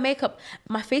I wear makeup,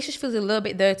 my face just feels a little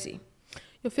bit dirty.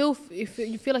 you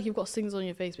feel like you've got things on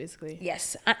your face basically.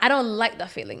 Yes. I don't like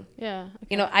that feeling. Yeah. Okay.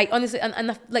 You know, I honestly,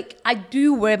 and like I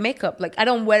do wear makeup. Like I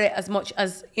don't wear it as much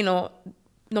as, you know,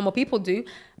 normal people do.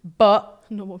 But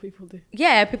Normal people do.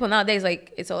 yeah, people nowadays,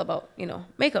 like, it's all about, you know,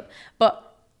 makeup. But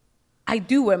I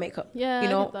do wear makeup. Yeah, You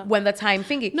I know, get that. when the time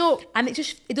thingy. No. And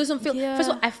it doesn't feel, Yeah. first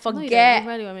of all, I No, you don't. forget. You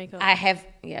rarely wear makeup. I have,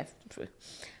 yeah, true.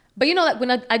 But you know, like when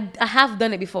I have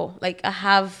done it before. Like I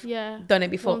have Yeah. done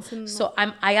it before. Once in- So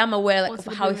I am aware like once of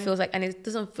in a how it blue feels like, and it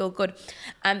doesn't feel good.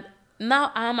 And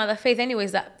now I'm at the phase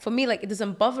anyways that for me, like, it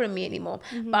doesn't bother me anymore.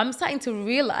 Mm-hmm. But I'm starting to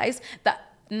realize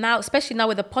that now, especially now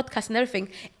with the podcast and everything,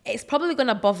 it's probably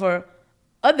gonna bother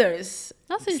others.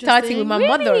 That's interesting. Starting with my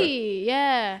mother. Really?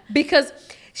 Yeah. Because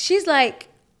she's like,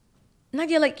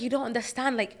 Nadia, like, you don't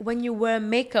understand. Like, when you wear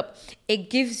makeup, it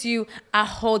gives you a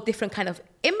whole different kind of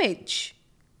image.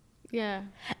 Yeah.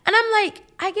 And I'm like,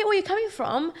 I get where you're coming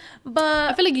from, I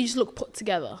but feel like you just look put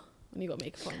together when you got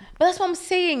makeup on. that's what I'm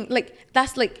saying. Like,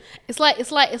 that's like, It's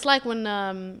like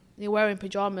when you're wearing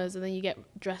pajamas and then you get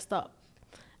dressed up.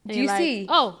 And do you you're like, see?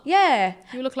 oh, Yeah,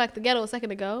 you look like the ghetto a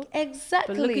second ago.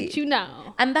 exactly. But look at you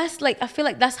now. And that's like, I feel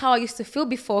like that's how I used to feel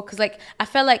before. Cause like, I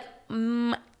felt like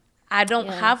I don't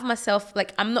Yeah. have myself,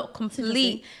 like, I'm not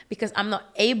complete because I'm not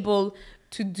able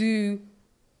to do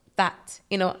that.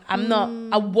 You know, I'm not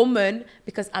a woman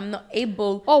because I'm not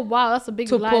able. Oh wow, that's a big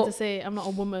To lie put- to say. I'm not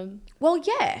a woman. Well,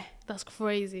 yeah. That's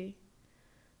crazy.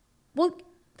 Well,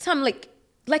 Sam,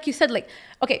 like you said, like,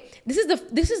 okay, this is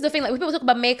the thing. Like when people talk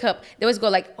about makeup, they always go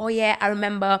like, oh yeah, I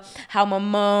remember how my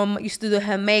mom used to do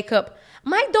her makeup.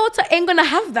 My daughter ain't gonna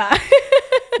have that.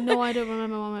 No, I don't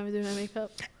remember my mom doing my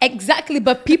makeup. Exactly,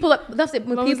 but people that's it.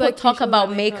 When Mum was people like, talk she doesn't about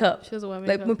wear makeup, She doesn't wear like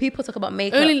makeup. when people talk about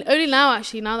makeup, Only now,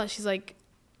 actually, now that she's like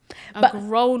a But-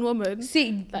 grown woman,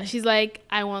 see, that she's like,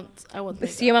 I want makeup.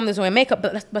 see, your mom doesn't wear makeup,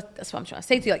 but that's what I'm trying to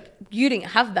say to you. Like, you didn't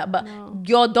have that, but No.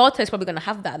 your daughter is probably gonna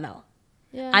have that now.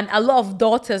 Yeah. And a lot of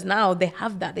daughters now, they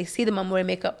have that. They see the mom wearing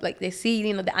makeup, like they see,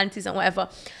 you know, the aunties and whatever.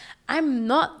 I'm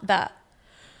not that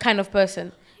kind of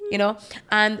person, you know.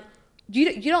 And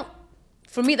you don't.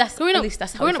 For me, that's growing at up, least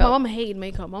that's how growing it up, my felt. mom hated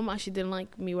makeup. Mom actually didn't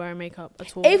like me wearing makeup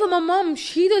at all. Even my mom,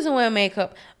 she doesn't wear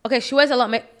makeup. Okay, she wears a lot.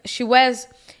 She wears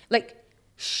like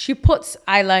she puts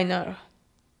eyeliner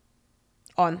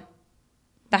on.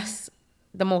 That's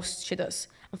the most she does.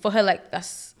 And for her, like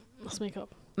that's That's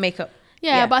makeup. makeup.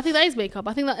 Yeah, but I think that is makeup.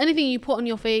 I think that anything you put on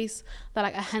your face that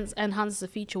like enhances a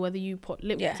feature, whether you put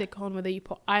lipstick on, whether you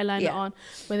put eyeliner Yeah. on,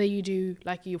 whether you do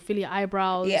like you fill your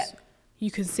eyebrows, Yeah. you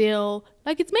conceal,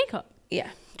 like it's makeup. Yeah.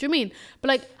 Do you know what I mean? But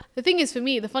like the thing is, for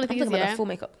me, the funny I'm thing talking is, about yeah. the full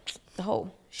makeup, the whole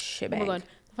Oh shebang. my god.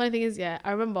 The funny thing is, yeah, I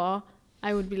remember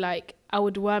I would be like, I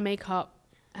would wear makeup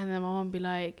and then my mom would be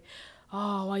like,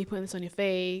 oh, why are you putting this on your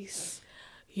face?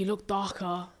 You look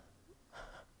darker.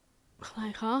 I'm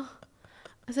like, huh?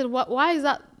 I said, what? Why is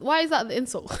that the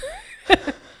insult?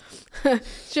 Do you know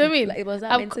what I mean? Like, was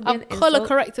that I've, meant to be an I've color insult?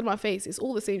 corrected my face. It's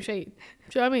all the same shade.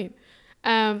 Do you know what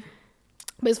I mean?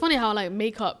 But it's funny how like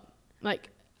makeup, like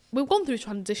we've gone through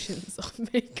transitions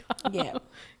of makeup. Yeah.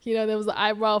 You know, there was the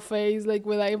eyebrow phase, like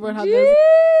where like, everyone had those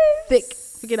thick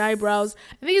freaking eyebrows.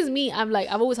 The thing is, me,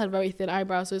 I've always had very thin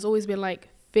eyebrows, so it's always been like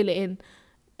fill it in,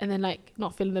 and then like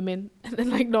not filling them in, and then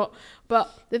like not.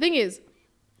 But the thing is,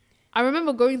 I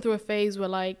remember going through a phase where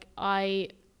like I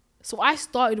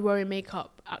started wearing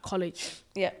makeup at college,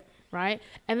 Yeah. right?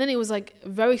 And then it was like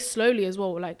very slowly as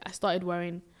well. Like I started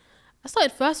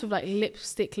first with like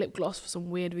lipstick, lip gloss for some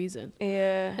weird reason,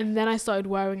 Yeah. and then I started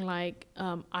wearing like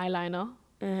eyeliner,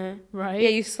 right? Yeah,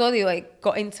 you slowly like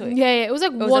got into it. Yeah, it was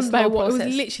like was a one by slow one. It was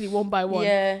process. literally one by one.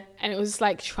 Yeah. And it was just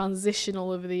like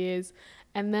transitional over the years.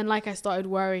 And then like I started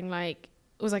wearing like,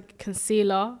 it was like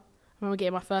concealer. I remember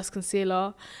getting my first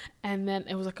concealer. And then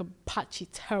it was like a patchy,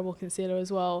 terrible concealer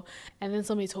as well. And then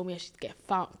somebody told me I should get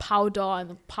powder, and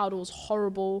the powder was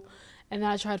horrible. And then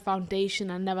I tried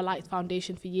foundation. I never liked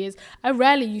foundation for years. I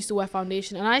rarely used to wear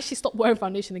foundation, and I actually stopped wearing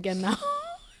foundation again now.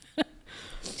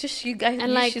 Just you guys, And,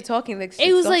 you like, should talking like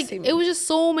It was like, exhausting. it was just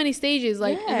so many stages,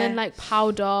 like, and then Yeah. like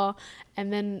powder,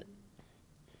 and then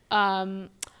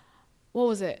what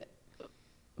was it,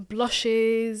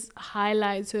 blushes,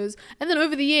 highlighters. And then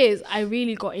over the years I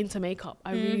really got into makeup.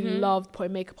 I really loved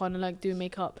putting makeup on and like doing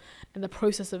makeup and the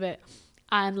process of it,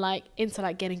 and like into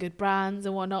like getting good brands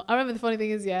and whatnot. I remember the funny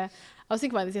thing is, yeah, I was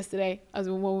thinking about this yesterday when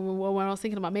I was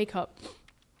thinking about makeup.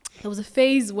 There was a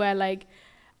phase where like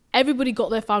everybody got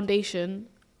their foundation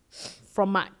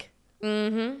from MAC.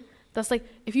 That's like,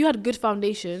 if you had good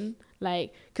foundation,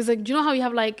 like, because like, do you know how you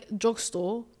have like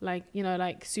drugstore, like, you know,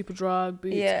 like Superdrug,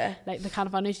 Boots, Yeah. like the kind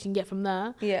of foundation you can get from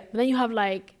there. Yeah. But then you have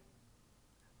like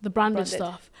the branded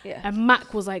stuff. Yeah. And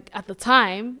MAC was like at the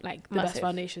time like the best Massive.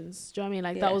 foundations. Do you know what I mean?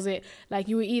 Like Yeah. that was it. Like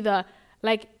you were either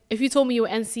like, if you told me you were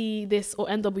NC this or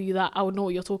NW that, I would know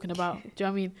what you're talking about. Do you know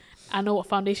what I mean? I know what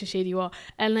foundation shade you are.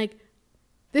 And like,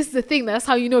 this is the thing, that's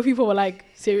how you know people were like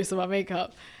serious about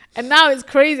makeup. And now it's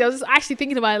crazy. I was just actually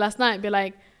thinking about it last night and be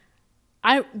like,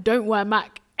 I don't wear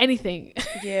MAC anything.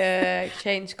 Yeah,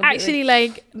 changed completely. Actually,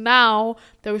 like now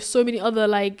there were so many other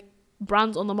like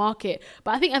brands on the market,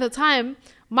 but I think at the time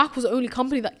MAC was the only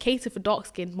company that catered for dark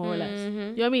skin, more or less. You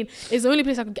know what I mean? It's the only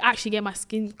place I could actually get my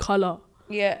skin color,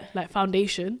 Yeah. like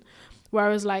foundation.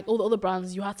 Whereas like all the other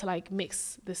brands, you had to like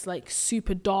mix this like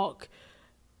super dark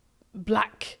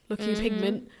black looking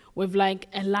pigment with like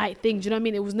a light thing. Do you know what I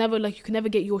mean? It was never like, you could never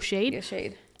get your shade. Your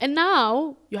shade. And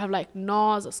now you have like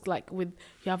NARS, it's like you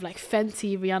have like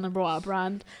Fenty, Rihanna brought out a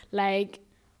brand, like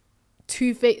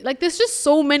Too Faced. Like there's just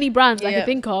so many brands I Yeah. can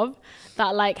think of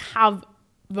that like have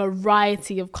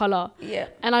variety of color. Yeah.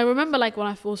 And I remember like when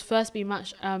I was first being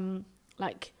matched,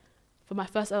 like for my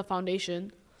first ever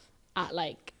foundation at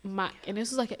like MAC, and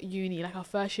this was like at uni, like our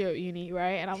first year at uni,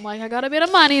 right? And I'm like, I got a bit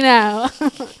of money now.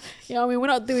 You know what I mean? We're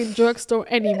not doing drugstore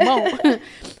anymore.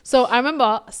 So I remember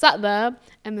I sat there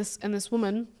and this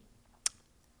woman,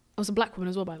 it was a black woman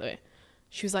as well, by the way.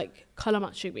 She was like color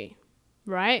matching me,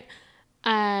 right?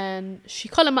 And she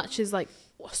color matches like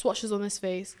swatches on this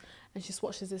face, and she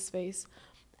swatches this face.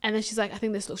 And then she's like, I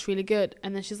think this looks really good.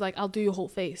 And then she's like, I'll do your whole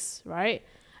face, right?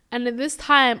 And at this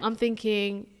time, I'm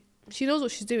thinking, she knows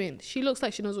what she's doing. She looks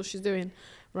like she knows what she's doing,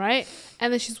 right?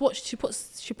 And then she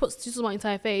puts my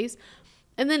entire face.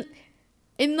 And then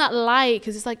in that light,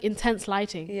 because it's like intense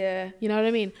lighting. Yeah. You know what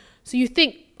I mean? So you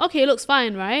think, okay, it looks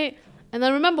fine, right? And I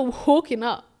remember walking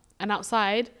up and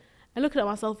outside and looking at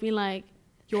myself being like,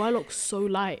 yo, I look so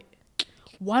light.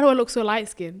 Why do I look so light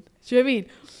skinned? Do you know what I mean?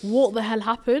 What the hell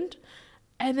happened?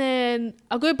 And then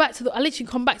I literally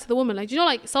come back to the woman. Like, do you know,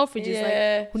 like Selfridges,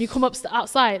 Yeah. like when you come up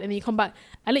outside and then you come back,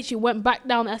 I literally went back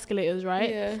down the escalators, right?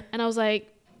 Yeah. And I was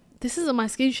like, this isn't my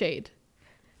skin shade.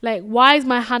 Like, why is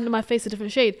my hand and my face a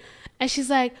different shade? And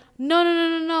she's like,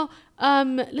 no.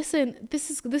 Listen, this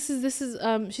is,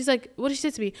 she's like, what did she say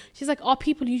to me? She's like, our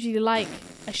people usually like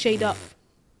a shade up.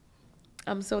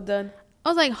 I'm so done. I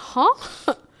was like,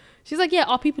 huh? She's like, yeah,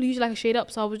 our people usually like a shade up.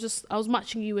 So I was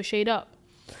matching you a shade up.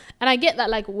 And I get that,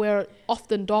 like, we're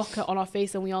often darker on our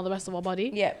face than we are on the rest of our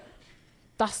body. Yeah.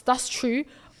 That's true.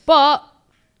 But,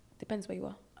 Depends where you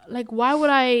are. like, why would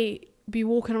I be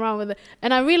walking around with it?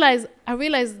 And I realized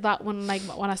that when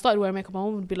I started wearing makeup, my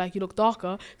mom would be like, you look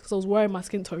darker, because I was wearing my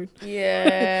skin tone.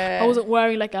 Yeah. I wasn't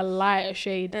wearing, like, a lighter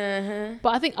shade. Uh-huh. But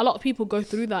I think a lot of people go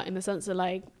through that in the sense of,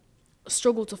 like,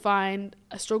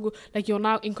 like, you're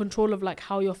now in control of, like,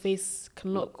 how your face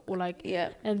can look, or, like, Yeah.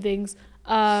 and things.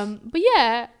 But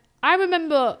yeah, I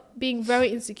remember being very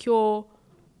insecure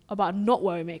about not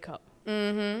wearing makeup.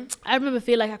 Mm-hmm. I remember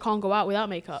feeling like I can't go out without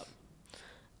makeup.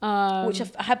 Which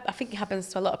I think it happens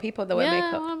to a lot of people that wear yeah,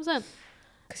 makeup. 100%.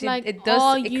 Because Like, it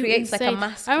are creates you like a insane?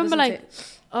 mask. I remember, doesn't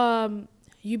like, it?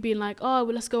 you being like, oh,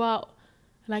 well, let's go out.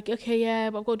 Like, okay, yeah,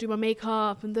 but I've got to do my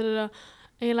makeup and da-da-da.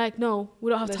 And you're like, no, we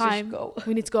don't have Let's just time. go.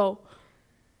 We need to go.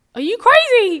 Are you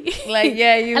crazy? Like,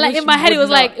 yeah, you. And like in wish my head, would it was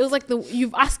not. like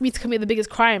you've asked me to commit the biggest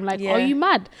crime. Like, Yeah. are you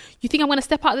mad? You think I'm gonna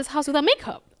step out of this house without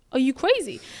makeup? Are you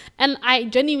crazy? And I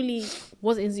genuinely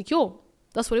was insecure.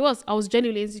 That's what it was. I was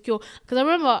genuinely insecure because I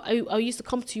remember I used to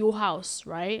come to your house,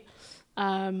 right?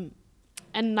 And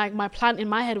like my plan in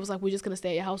my head was like, we're just gonna stay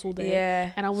at your house all day.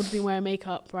 Yeah. And I would be wearing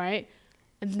makeup, right?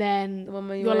 And then The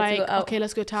moment you you're wanted to like, go out. okay,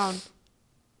 let's go town.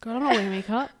 Girl, I'm not wearing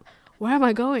makeup. Where am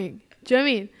I going? Do you know what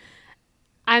I mean?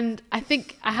 And I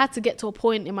think I had to get to a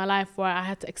point in my life where I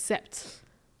had to accept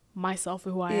myself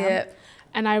for who I am.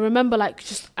 And I remember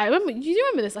you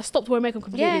remember this? I stopped wearing makeup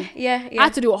completely. Yeah. I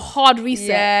had to do a hard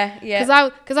reset. Yeah.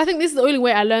 Because I think this is the only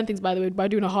way I learn things, by the way, by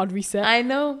doing a hard reset. I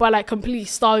know. By like completely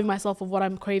starving myself of what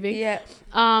I'm craving. Yeah.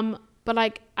 But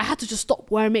like I had to just stop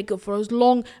wearing makeup for as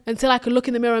long until I could look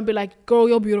in the mirror and be like, girl,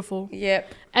 you're beautiful. Yeah.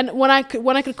 And when I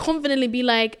could confidently be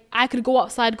like, I could go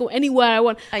outside, go anywhere I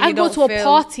want. And I you could go don't to a feel-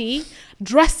 party,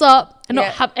 dress up, and Yeah.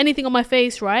 not have anything on my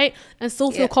face, right? And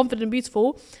still feel Yeah. confident and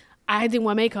beautiful. I didn't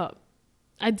wear makeup.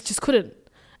 I just couldn't.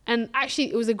 And actually,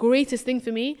 it was the greatest thing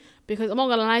for me because I'm not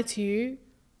gonna lie to you.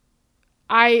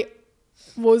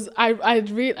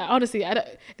 Honestly,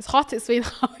 it's hard to explain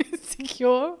how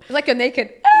insecure. It's like you're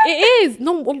naked. It is.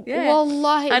 No, Yeah.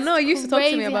 wallahi. I know, it's you used to talk to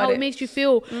me crazy about how it. it makes you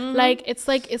feel. Like, it's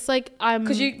like,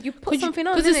 Because you put something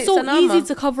on, because innit? it's so It's an easy armor.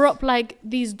 to cover up like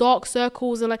these dark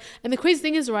circles and the crazy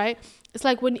thing is, right, it's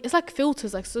like it's like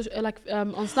filters on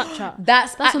Snapchat.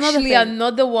 That's another actually thing.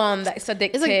 another one that's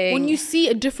addicting. It's like when you see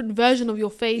a different version of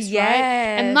your face,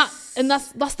 Yes. right? And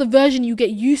that's the version you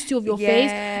get used to of your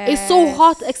face. It's so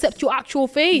hard to accept your actual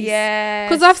face. Yes.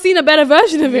 Because I've seen a better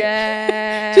version of it.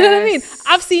 Yes. Do you know what I mean?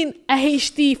 I've seen a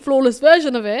HD flawless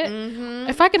version of it.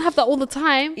 If I can have that all the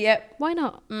time, Yep. why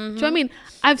not? Do you know what I mean?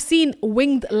 I've seen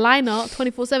winged liner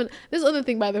 24/7. This is other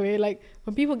thing, by the way, like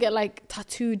when people get like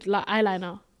tattooed like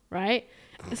eyeliner, right?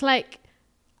 It's like,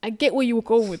 I get where you were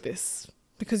going with this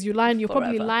because you're probably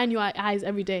Forever. line your eyes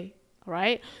every day, all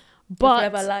right?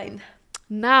 Forever But line.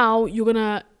 now you're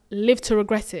gonna live to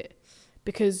regret it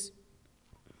because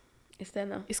It's there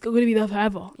now. it's gonna be there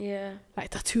forever. Yeah. Like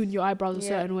tattooing your eyebrows a Yeah.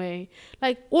 certain way,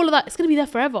 like all of that, it's gonna be there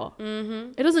forever.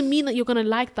 It doesn't mean that you're gonna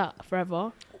like that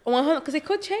forever. 100, because it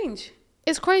could change.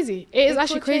 It's crazy. It is It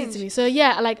actually could crazy change. to me. So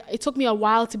yeah, like it took me a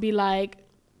while to be like,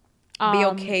 Be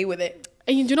okay with it.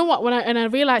 And you know what? When I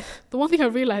realized, the one thing I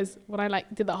realized when I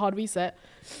like did that hard reset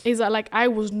is that like I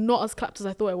was not as clapped as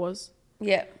I thought I was.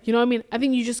 Yeah. You know what I mean? I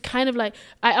think you just kind of like,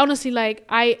 I honestly like,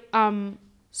 I am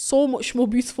so much more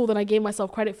beautiful than I gave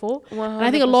myself credit for. 100%. And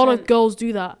I think a lot of girls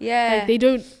do that. Yeah. Like they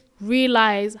don't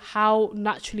realize how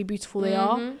naturally beautiful they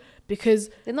are because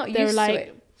they're not used like, to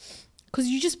it. because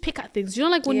you just pick at things. You know,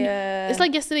 like when it's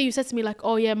like yesterday you said to me like,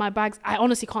 oh yeah, my bags, I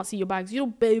honestly can't see your bags. You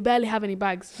barely have any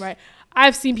bags, right?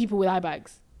 I've seen people with eye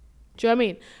bags. Do you know what I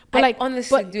mean? But I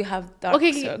honestly do have dark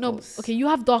circles. Okay, you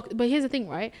have dark, but here's the thing,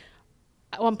 right?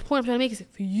 One point I'm trying to make is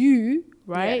for you,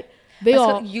 right? They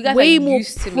are you guys way are more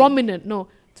used to prominent. No,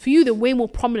 for you, they're way more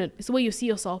prominent. It's the way you see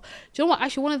yourself. Do you know what?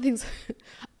 Actually, one of the things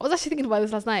I was actually thinking about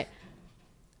this last night.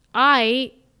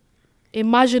 I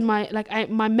imagine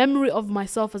my memory of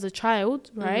myself as a child,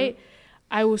 right?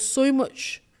 I was so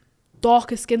much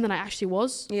darker skinned than I actually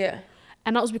was. Yeah.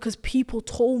 And that was because people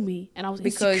told me and I was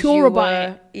Because insecure about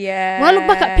it. Yeah. When I look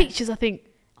back at pictures, I think,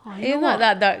 oh, you You're know not what?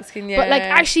 that dark skin, yeah. But like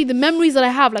actually the memories that I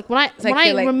have, like when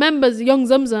I remember as young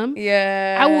Zamzam,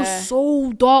 yeah, I was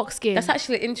so dark skinned. That's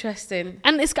actually interesting.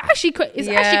 And it's actually actually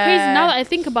crazy now that I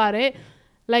think about it.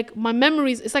 Like my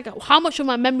memories, it's like how much of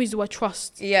my memories do I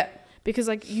trust? Yeah. Because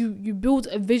like you build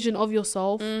a vision of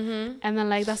yourself and then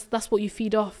like that's what you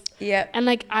feed off. Yeah. And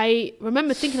like I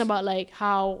remember thinking about like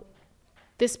how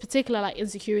this particular like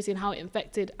insecurity and how it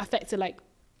affected like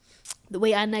the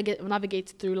way I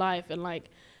navigated through life and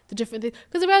like the different things.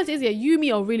 Because the reality is, yeah, you and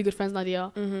me are really good friends,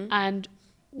 Nadia, and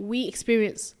we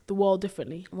experience the world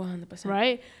differently. 100%.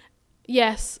 Right?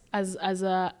 Yes, as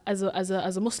a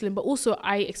Muslim, but also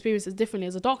I experience it differently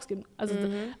as a dark skin.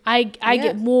 I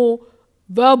get more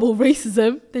verbal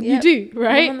racism than you do,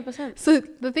 right? 100%. So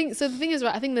the thing is,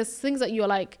 right, I think there's things that you're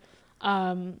like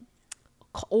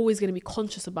always going to be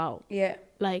conscious about. Yeah.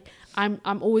 Like I'm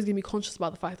always going to be conscious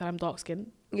about the fact that I'm dark skinned.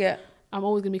 Yeah. I'm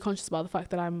always going to be conscious about the fact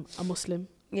that I'm a Muslim.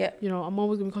 Yeah. You know, I'm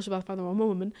always going to be conscious about the fact that I'm a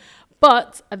woman.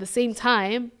 But at the same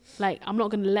time, like I'm not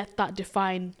going to let that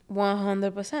define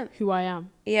 100% who I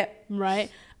am. Yeah. Right?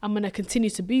 I'm going to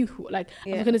continue to be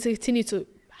I'm going to continue to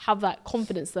have that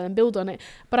confidence and build on it.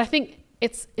 But I think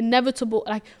it's inevitable.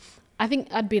 Like I think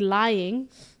I'd be lying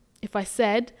if I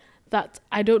said that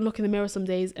I don't look in the mirror some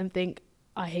days and think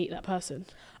I hate that person.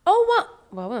 Oh, what?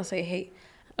 Well, I wouldn't say hate.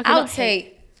 Okay, I not would say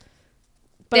hate.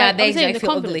 But there like, are days I'm saying I the feel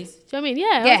confidence. ugly. Do you know what I mean?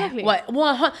 Yeah, Yeah. exactly. What?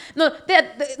 No,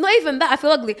 not even that. I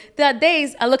feel ugly. There are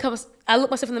days I look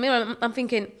myself in the mirror and I'm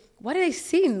thinking, why did they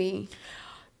see me?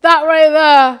 That right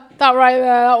there. That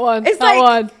one. It's that like,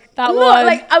 one. That no, one.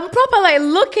 like I'm proper like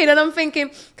looking and I'm thinking,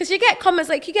 because you get comments,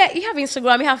 like you have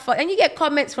Instagram, you have fun, and you get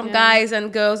comments from guys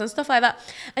and girls and stuff like that,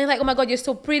 and you're like, oh my god, you're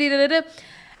so pretty, da, da, da.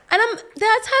 And there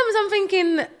are times I'm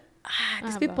thinking,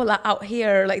 these people are out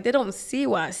here, like they don't see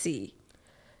what I see.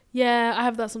 Yeah, I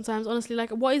have that sometimes. Honestly, like,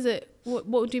 what is it?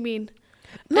 What do you mean?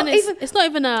 It's not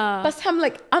even a. But I'm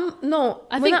like, I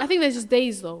think there's just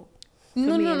days though.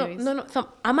 No.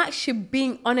 I'm actually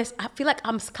being honest. I feel like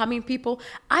I'm scamming people.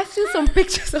 I've seen some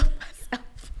pictures of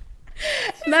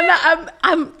myself.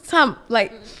 I'm Sam.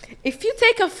 Like, if you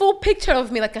take a full picture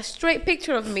of me, like a straight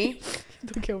picture of me,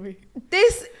 don't kill me.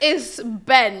 This is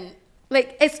Ben.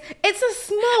 Like it's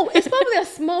probably a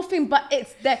small thing, but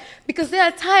it's there because there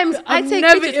are times I take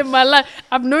pictures. In my life,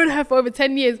 I've known her for over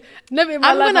 10 years. Never in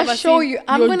my life. I'm gonna show you.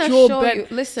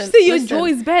 Listen, see your jaw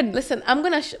is bent. Listen, I'm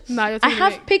gonna. I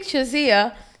have pictures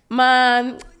here,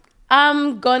 man.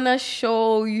 I'm gonna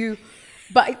show you,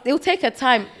 but it'll take a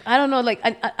time. I don't know. Like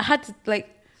I had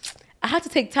to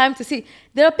take time to see.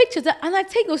 There are pictures and I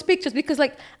take those pictures because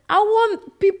like I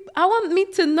want me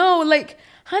to know like.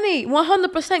 Honey,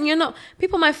 100%, you're not.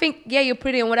 People might think, yeah, you're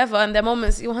pretty and whatever, and there are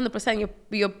moments, 100%,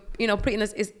 your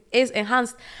prettiness is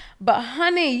enhanced. But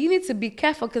honey, you need to be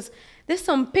careful because there's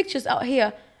some pictures out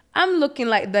here. I'm looking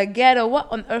like the ghetto.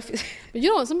 What on earth is? But you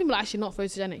know what? Some people are actually not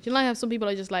photogenic. You know, like some people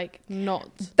are just like not.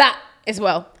 That as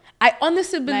well. I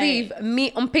honestly believe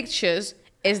me on pictures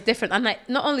is different, and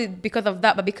not only because of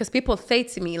that, but because people say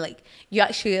to me like, you're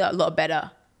actually a lot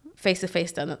better face to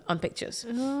face than on pictures.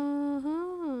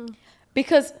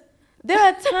 Because there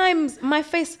are times my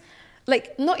face,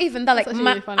 like not even that, like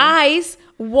my eyes,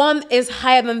 one is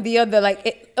higher than the other. Like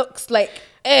it looks like,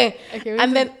 Okay,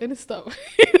 and then we're gonna stop.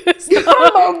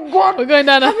 Oh my god, we're going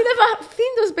down. Have you never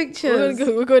seen those pictures?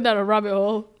 We're going down a rabbit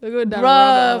hole. We're going down a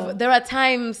rabbit hole. There are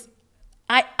times.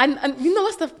 And you know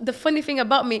what's the funny thing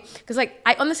about me? Because like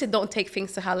I honestly don't take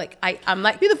things to her. Like I'm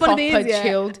like the funny thing is,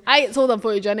 chilled. I told I'm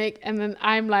photogenic, and then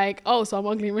I'm like, oh, so I'm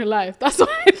ugly in real life. That's what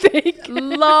I think.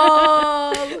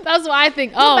 Lol. That's what I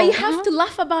think. No, but you have to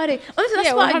laugh about it. Honestly,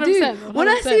 that's what I do. 100%. When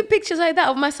I see pictures like that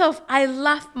of myself, I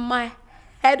laugh my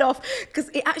head off because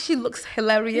it actually looks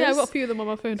hilarious. Yeah, I've got a few of them on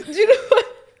my phone. Do you know what?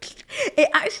 It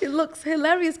actually looks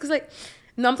hilarious because like,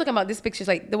 no, I'm talking about these pictures,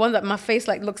 like the one that my face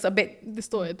like looks a bit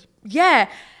Distorted. yeah.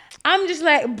 I'm just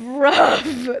like,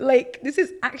 bruv, like this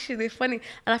is actually funny,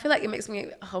 and I feel like it makes me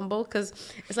humble because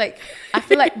it's like I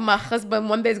feel like my husband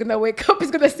one day is gonna wake up,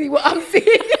 he's gonna see what I'm seeing.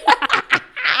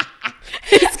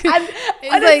 It's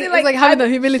like having the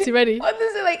humility ready.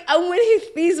 Honestly, like, and when he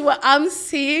sees what I'm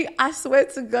seeing, I swear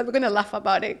to God, we're gonna laugh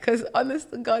about it because,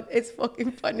 honest to God, it's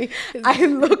fucking funny. I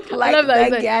look like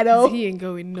the ghetto. He ain't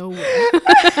going nowhere.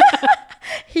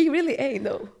 He really ain't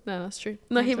though. No, that's true.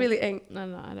 No, he really ain't. No,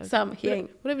 I don't. Sam, he ain't.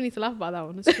 We don't even need to laugh about that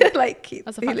one. It's true. Like,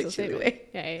 That's a he factual literally statement.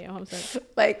 ain't. Yeah, 100%.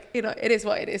 Like, you know, it is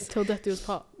what it is. Till death do us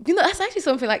part. You know, that's actually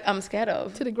something like I'm scared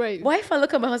of. To the grave. What if I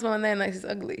look at my husband one day and like he's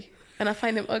ugly, and I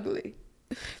find him ugly?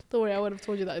 Don't worry, I would have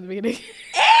told you that in the beginning.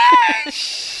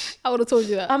 I would have told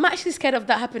you that. I'm actually scared of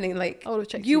that happening. Like, I would have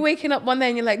checked you you. waking up one day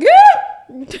and you're like,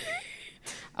 yeah!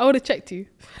 I would have checked you.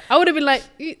 I would have been like,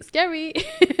 scary.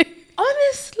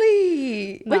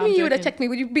 Honestly, Nah, what do you mean you I'm would have joking. checked me?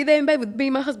 Would you be there in bed with me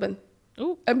and my husband?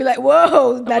 Ooh. And be like,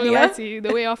 whoa, I'm not gonna lie Nadia. to you,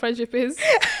 the way our friendship is,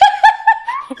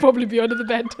 I'll probably be under the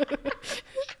bed.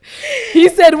 He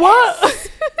said what?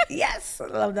 Yes,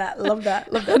 love that, love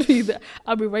that, love that.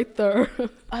 I'll be right there.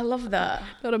 I love that.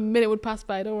 Not a minute would pass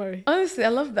by, don't worry. Honestly, I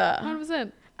love that.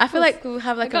 100%. I feel like we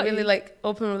have like a got really you. like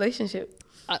open relationship.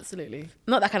 Absolutely.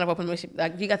 Not that kind of open relationship.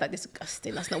 Like, you guys are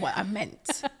disgusting. That's not what I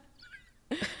meant.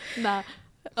 Nah.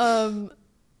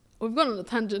 We've gone on a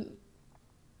tangent.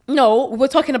 No, we're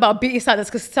talking about beauty standards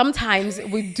because sometimes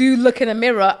we do look in a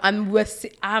mirror and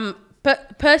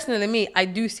personally me, I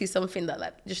do see something that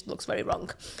like just looks very wrong.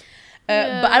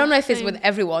 Yeah, but I don't know if it's same. with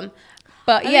everyone.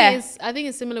 But I think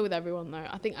it's similar with everyone though.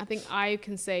 I think I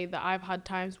can say that I've had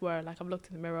times where like I've looked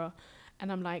in the mirror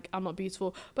and I'm like, I'm not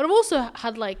beautiful. But I've also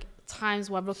had like times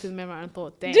where I've looked in the mirror and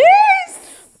thought, damn.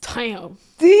 Damn,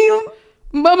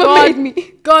 Mama God, made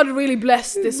me. God really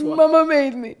blessed this one. Mama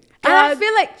made me. And I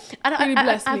feel like really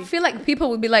blessed I me. feel like people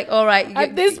would be like, all right,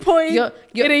 At this point, it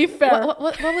ain't fair.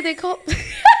 What would they call?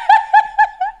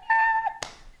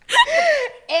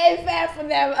 It ain't fair for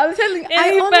them. I'm telling you,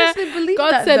 I honestly believe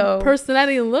God that said though.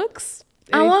 personality and looks.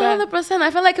 It I ain't fair. 100%.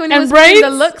 I feel like when he And was playing the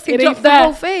brains, looks, he it ain't dropped the fair.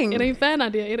 whole thing. It ain't fair,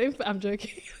 Nadia. It ain't fair. I'm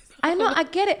joking. I know, I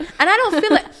get it. And I don't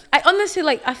feel like, I honestly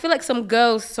like, I feel like some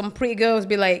pretty girls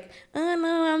be like, oh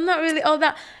no, I'm not really all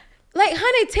that. Like,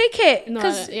 honey, take it. No,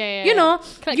 Because, yeah. you know,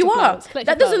 Collect you your are. flowers, collect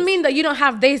That your doesn't flowers. mean that you don't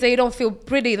have days that you don't feel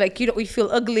pretty. Like, you feel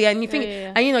ugly and you think,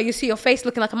 Yeah. and you know, you see your face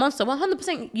looking like a monster.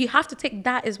 100%, you have to take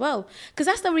that as well. Because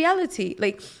that's the reality.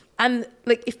 Like, and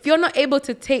like, if you're not able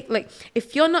to take, like,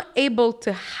 if you're not able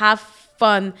to have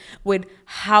fun with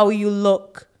how you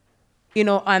look, you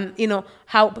know, and, you know,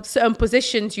 how certain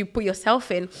positions you put yourself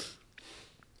in,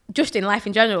 just in life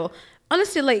in general,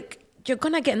 honestly, like, you're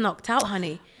gonna get knocked out,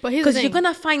 honey. But here's the because you're thing.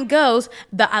 gonna find girls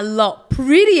that are a lot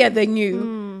prettier than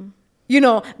you, you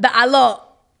know, that are a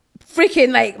lot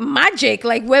freaking like magic.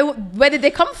 Like, where did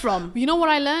they come from? You know what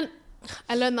I learned?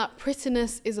 I learned that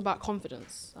prettiness is about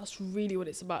confidence. That's really what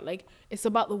it's about. Like, it's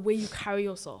about the way you carry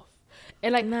yourself.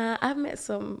 And like, Nah, I've met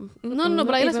some. no, not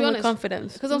but like, let's even be with honest.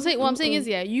 confidence. Because I'm saying, what I'm saying is,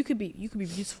 yeah, you could be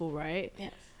beautiful, right?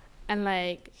 Yes. And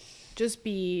like, just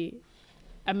be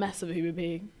a mess of a human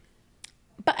being.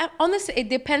 But honestly, it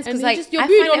depends. And Because like, just your I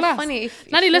beauty find don't it last. funny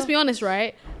if Nadia, let's you're- be honest,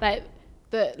 right? Like,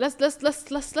 let's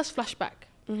flash back.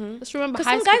 Let's remember 'Cause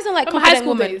high some school. guys don't like remember high confident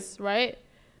school women. days, right?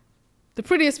 The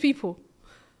prettiest people.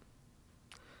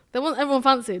 The ones everyone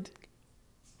fancied.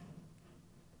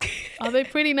 Are they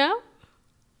pretty now?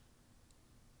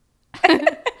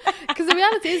 Because the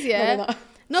reality is, No, they're yeah. not.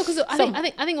 No, because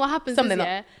I think what happens Some is, they're not.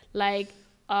 yeah, like,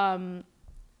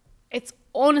 it's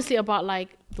honestly about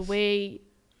like the way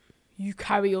you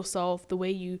carry yourself, the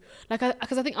way you like.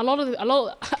 Because I think a lot of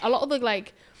the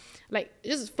like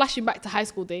just flashing back to high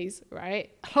school days, right?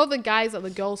 A lot of the guys that the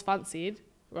girls fancied,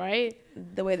 right?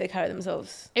 the way they carry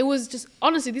themselves. It was just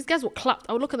honestly, these guys were clapped.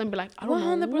 I would look at them and be like, I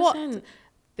don't know what 100%.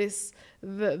 this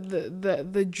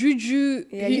the juju.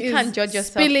 Yeah, he you can't is judge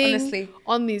yourself, spilling honestly.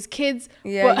 on these kids.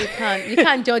 Yeah, but, you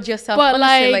can't judge yourself. but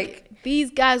honestly, like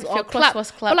these guys are your crush clapped.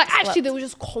 was But clapped, like it's actually, clapped. they were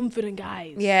just confident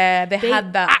guys. yeah, they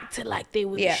had that. Acted like they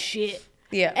were Yeah. the shit.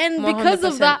 Yeah, And because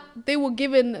of 100%. that, they were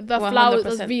given the flowers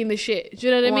as 100%. being the shit. Do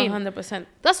you know what I mean? 100%.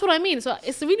 That's what I mean. So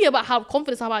it's really about how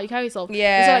confidence, how about you carry yourself.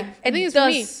 Yeah, So like, the it thing is for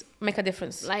me, does make a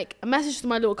difference. like a message to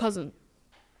my little cousin,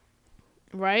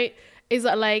 right? Is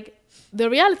that like the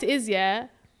reality is, yeah,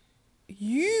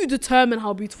 you determine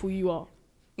how beautiful you are.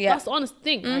 Yeah. That's the honest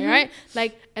thing, right?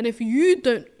 Like, and if you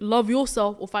don't love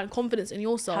yourself or find confidence in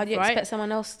yourself, How do you right? expect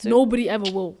someone else to? Nobody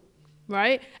ever will,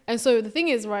 right? And so the thing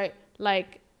is, right,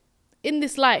 like, in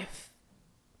this life,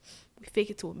 we fake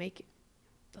it till we make it.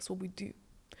 That's what we do.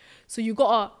 So you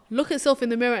gotta look at yourself in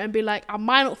the mirror and be like, I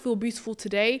might not feel beautiful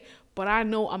today, but I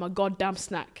know I'm a goddamn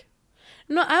snack.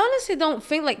 No, I honestly don't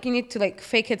think like you need to like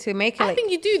fake it to make it. I like,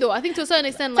 think you do though. I think to a certain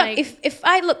extent, so like if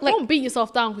I look like, don't beat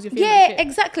yourself down because you're feeling yeah, like shit.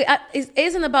 exactly. It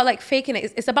isn't about like faking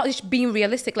it. It's about just being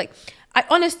realistic. Like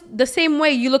the same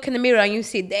way you look in the mirror and you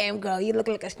see, damn girl, you look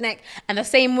like a snack, and the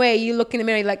same way you look in the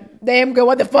mirror, you're like, damn girl,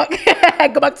 what the fuck?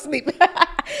 Go back to sleep.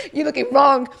 You're looking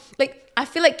wrong. Like I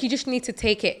feel like you just need to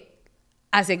take it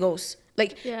as it goes.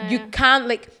 Like you can't,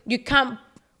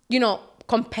 you know,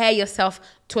 compare yourself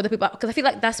to other people, because I feel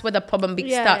like that's where the problem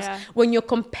starts. When you're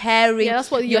comparing that's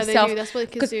what yourself. they do. That's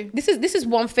what kids do. This is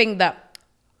one thing that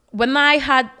when I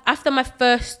had, after my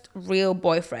first real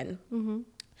boyfriend,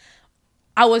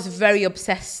 I was very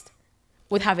obsessed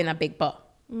with having a big butt.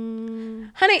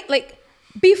 Honey, like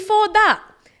before that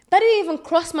didn't even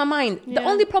cross my mind. The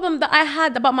only problem that I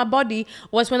had about my body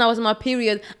was when I was on my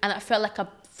period and I felt like a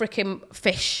freaking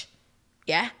fish.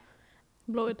 Yeah?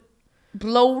 Bloated.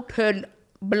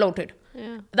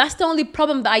 Yeah. That's the only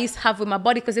problem that I used to have with my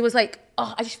body, because it was like,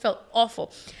 oh, I just felt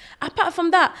awful. Apart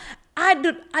from that,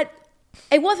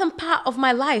 it wasn't part of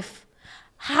my life.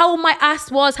 How my ass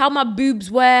was, how my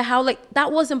boobs were, how like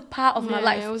that wasn't part of my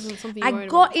life. It wasn't something I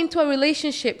got into a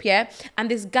relationship, and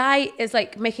this guy is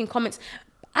like making comments.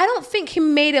 I don't think he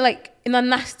made it like in a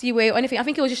nasty way or anything. I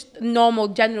think it was just normal,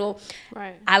 general.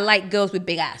 Right. I like girls with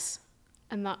big ass.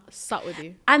 And that sat with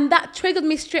you. And that triggered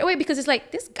me straight away, because it's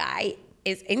like, this guy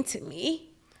is into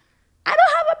me. I don't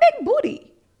have a big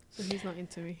booty. So he's not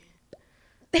into me.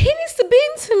 He needs to be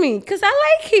into me because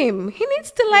I like him. He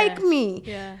needs to like me.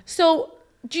 Yeah. So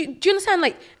do you understand?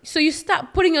 Like, so you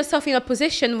start putting yourself in a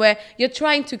position where you're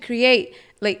trying to create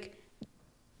like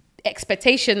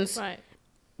expectations. Right.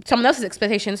 Someone else's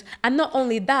expectations, and not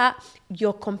only that,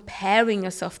 you're comparing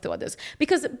yourself to others.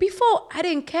 Because before, I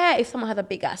didn't care if someone had a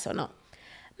big ass or not.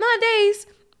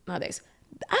 Nowadays,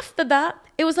 after that,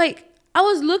 it was like I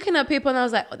was looking at people and I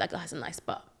was like, oh, that girl has a nice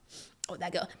butt. Oh,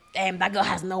 that girl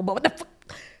has no butt. What the fuck?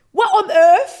 What on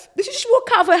earth? Did she just walk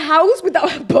out of her house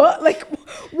without a butt? Like,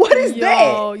 what is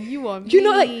there? You are mean. You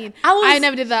know, like I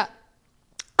never did that.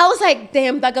 I was like,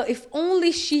 damn, that girl, if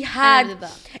only she had,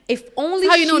 if only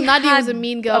how you know she Nadia had was a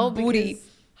mean girl, a booty.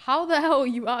 How the hell are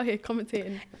you out here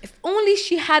commentating? If only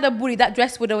she had a booty, that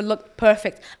dress would have looked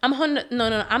perfect. I'm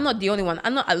not the only one.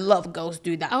 I love girls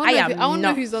do that. I want to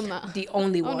know who's on that. The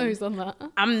only one. I don't know who's on that.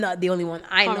 I'm not the only one.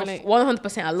 I Can't know relate.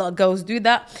 100% a lot of girls do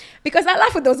that, because I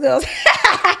laugh with those girls.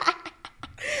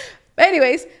 But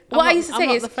anyways, what I used to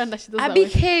say is, I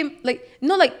became like,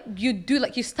 no, like you do,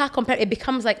 like you start comparing. It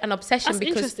becomes like an obsession. That's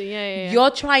because you're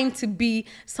trying to be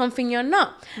something you're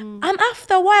not. And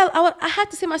after a while, I had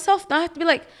to say myself, now I had to be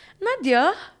like,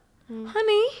 Nadia,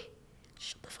 honey,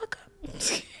 shut the fuck up.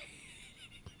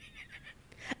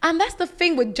 And that's the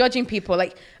thing with judging people,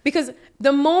 like, because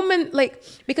the moment, like,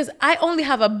 because I only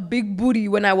have a big booty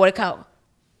when I work out,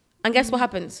 and guess what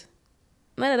happens?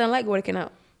 Nadia don't like working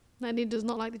out. Nadia does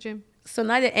not like the gym. So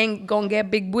Nadia ain't gonna get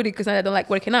big booty because Nadia don't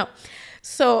like working out.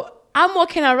 So I'm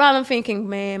walking around and thinking,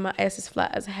 man, my ass is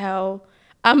flat as hell.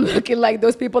 I'm looking like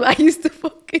those people I used to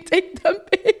fucking take them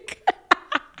big.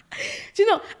 Do you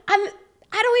know? And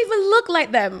I don't even look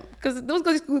like them because those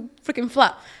guys look freaking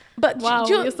flat. But wow,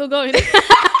 you're still going.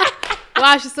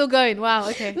 Wow, she's still going. Wow,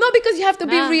 okay. No, because you have to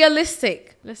be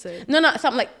realistic. Listen. No,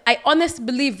 something like, I honestly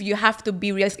believe you have to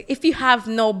be realistic. If you have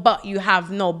no butt, you have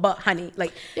no butt, honey.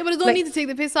 Like, yeah, but don't need to take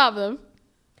the piss out of them.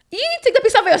 You need to take the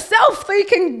piss out of yourself so you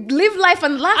can live life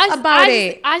and laugh about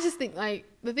it. I just think, like,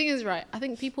 the thing is, right, I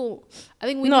think we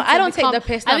No, I don't take the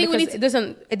piss now because it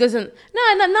doesn't, no,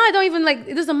 I don't even, like,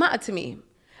 it doesn't matter to me.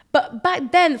 But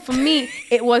back then, for me,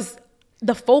 it was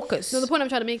the focus. No, the point I'm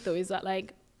trying to make, though, is that,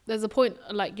 like, there's a point,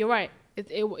 like, you're right.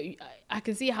 I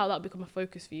can see how that become a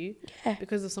focus for you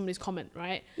because of somebody's comment,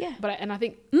 right? Yeah. And I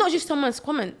think not just someone's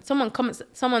comment, someone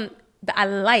that I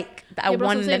like, that I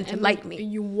wanted them to like me.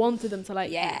 You wanted them to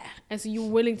like you. And so you're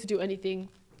willing to do anything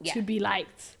to be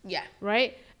liked. Yeah.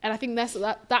 Right? And I think that's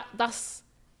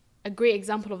a great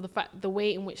example of the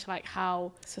way in which, like,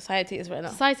 how society is right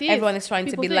now. Everyone is trying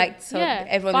to be liked, so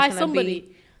everyone by is trying somebody. to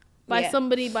be By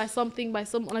somebody, by something, by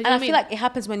someone. Like, and I feel like it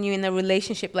happens when you're in a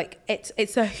relationship. Like,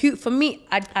 it's a huge, for me,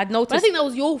 I'd noticed. But I think that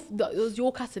was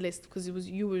your catalyst because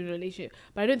you were in a relationship.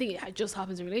 But I don't think it just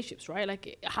happens in relationships, right? Like,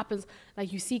 it happens,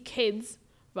 like, you see kids,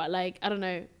 but, like, I don't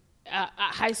know, at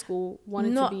high school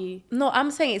wanting to be. No, I'm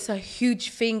saying it's a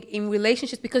huge thing in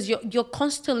relationships because you're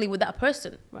constantly with that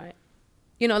person. Right.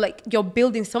 You know, like, you're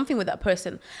building something with that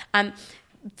person. And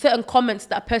certain comments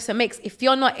that a person makes, if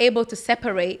you're not able to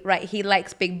separate, right, he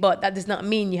likes big butt, that does not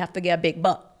mean you have to get a big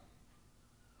butt.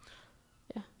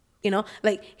 Yeah. You know,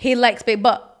 like, he likes big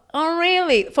butt. Oh,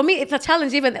 really? For me, it's a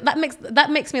challenge. Even that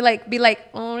makes me like be like,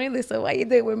 oh, really? So what you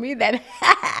doing with me then?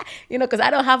 You know, because I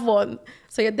don't have one.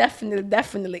 So you're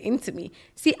definitely into me.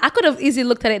 See, I could have easily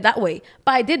looked at it that way,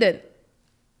 but I didn't.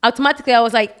 Automatically, I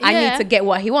was like, I need to get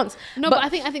what he wants. No, but I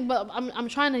think, but I'm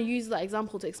trying to use that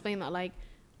example to explain that, like,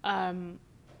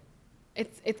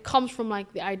 it comes from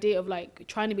like the idea of like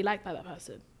trying to be liked by that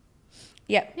person.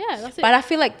 Yeah, that's it. But I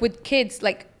feel like with kids,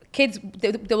 like they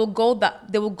will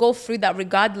go through that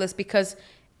regardless, because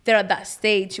they're at that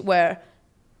stage where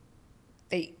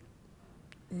they're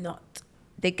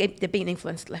being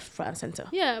influenced left, right, and center.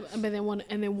 Yeah, but they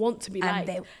want to be liked.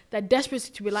 They're desperate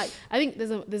to be liked. I think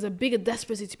there's a bigger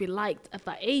desperation to be liked at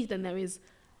that age than there is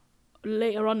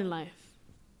later on in life.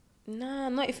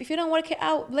 No. If you don't work it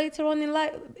out later on in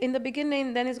life, in the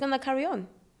beginning, then it's gonna carry on,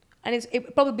 and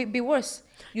it probably be worse.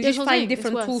 You just find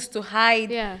different tools to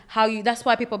hide how you. That's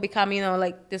why people become, you know,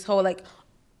 like this whole like,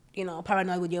 you know,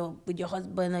 paranoid with your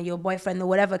husband or your boyfriend or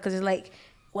whatever, because it's like,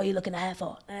 what are you looking at her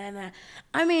for?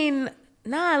 I mean,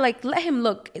 like, let him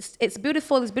look. It's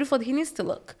beautiful. It's beautiful. He needs to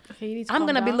look. Okay, you need to I'm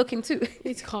gonna be looking too. You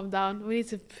need to calm down. We need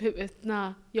to pivot.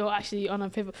 You're actually on a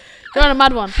pivot. You're on a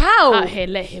mad one. How? Out here,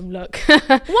 let him look.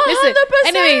 100%.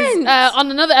 Anyways,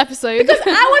 on another episode, because I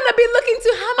wanna be looking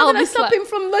too. How am I gonna stop him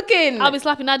from looking? I'll be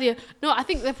slapping Nadia. No, I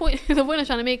think the point I'm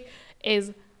trying to make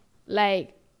is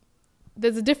like,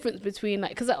 there's a difference between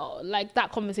like, because like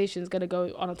that conversation is gonna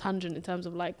go on a tangent in terms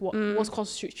of like what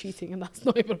constitutes cheating, and that's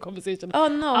not even a conversation. Oh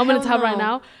no, I'm gonna have right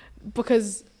now,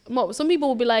 because some people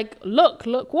will be like, look,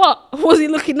 what was he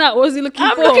looking at? What was he looking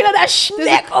for? I'm looking at that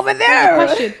schneck over there.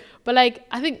 Question. But like,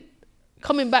 I think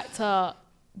coming back to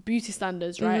beauty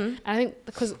standards, right? And I think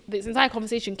because this entire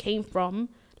conversation came from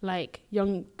like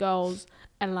young girls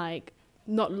and like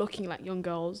not looking like young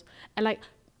girls, and like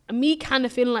me kind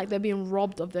of feeling like they're being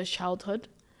robbed of their childhood,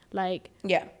 like,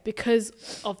 because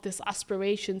of this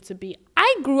aspiration to be.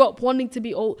 I grew up wanting to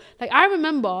be old. Like, I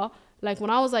remember like when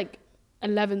I was like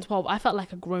 11, 12, I felt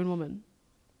like a grown woman.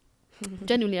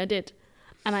 Genuinely, I did.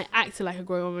 And I acted like a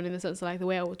grown woman in the sense of like the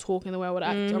way I would talk and the way I would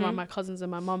act around my cousins and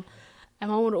my mum. And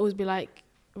my mum would always be like,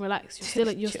 relax,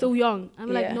 you're still young.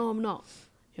 I'm like, no, I'm not,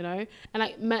 you know?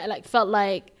 And like felt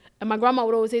like, and my grandma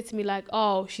would always say to me like,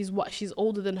 oh, she's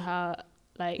older than her.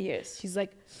 Like, yes. She's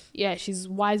like, she's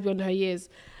wise beyond her years.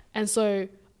 And so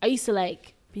I used to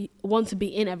like want to be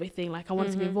in everything. Like, I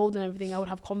wanted to be involved in everything. I would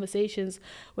have conversations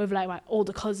with like my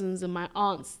older cousins and my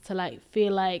aunts to like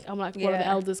feel like I'm like one of the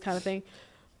elders kind of thing.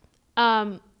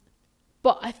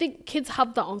 But I think kids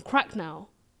have that on crack now.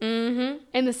 In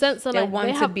the sense that like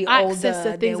they have access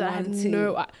to things that I had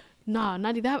no. Nah,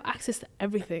 Nadia, they have access to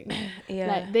everything.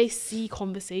 Like, they see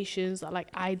conversations that like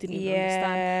I didn't even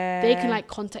understand. They can like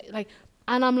contact like.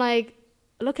 And I'm like,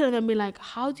 looking at them and be like,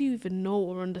 how do you even know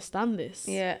or understand this?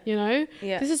 You know?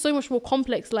 This is so much more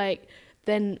complex, like,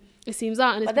 than it seems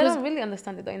out. And but they don't really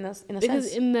understand it though, in a sense. Because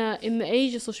in the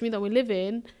age of social media that we live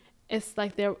in, it's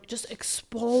like they're just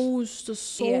exposed to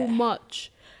so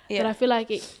much that I feel like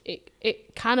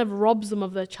it kind of robs them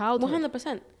of their childhood.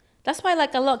 100%. That's why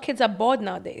like a lot of kids are bored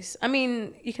nowadays. I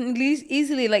mean, you can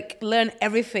easily like learn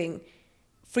everything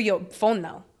through your phone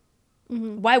now.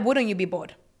 Why wouldn't you be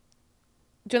bored?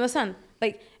 Do you understand?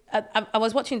 Like, I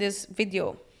was watching this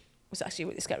video. It was actually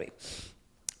really scary.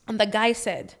 And the guy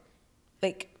said,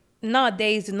 like,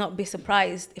 nowadays, do not be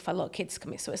surprised if a lot of kids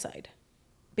commit suicide.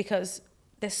 Because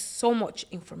there's so much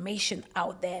information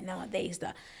out there nowadays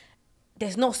that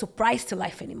there's no surprise to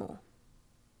life anymore.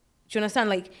 Do you understand?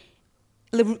 Like,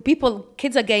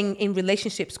 kids are getting in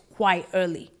relationships quite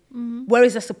early. Where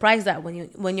is the surprise that when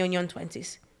you're in your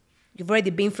 20s? You've already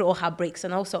been through all heartbreaks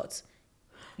and all sorts.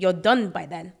 You're done by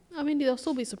then. I mean, there'll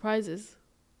still be surprises.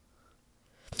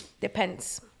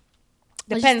 Depends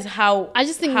how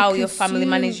your family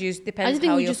manages you. Depends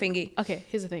how you're thingy. Okay,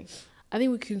 here's the thing. I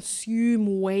think we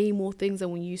consume way more things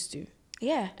than we used to.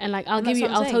 Yeah. And like I'll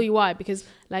tell you why, because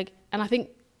like, and I think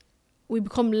we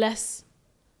become less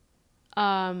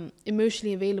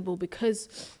emotionally available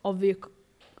because of the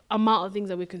amount of things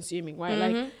that we're consuming, right?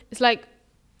 Like, it's like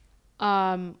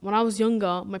when I was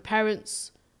younger, my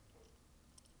parents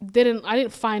I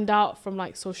didn't find out from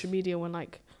like social media when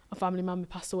like a family member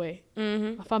passed away.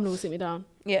 My family would sit me down.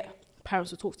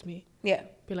 Parents would talk to me. Be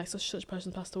like, such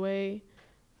person passed away.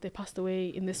 They passed away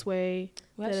in this way.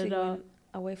 We're actually going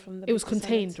away from the. It was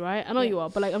contained, right? I know you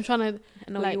are, but like I'm trying to.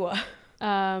 I know you are.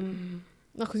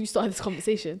 No, because you started this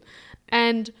conversation,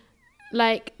 and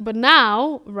like, but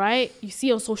now, right? You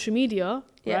see on social media,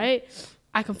 right?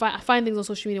 I find things on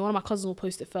social media. One of my cousins will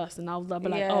post it first, and I'll be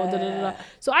like, oh, da, da, da, da. Yeah.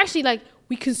 So actually, like,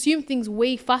 we consume things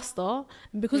way faster,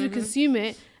 and because we consume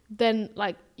it, then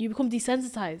like you become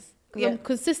desensitized. Yeah. I'm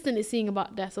consistently seeing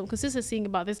about death. I'm consistently seeing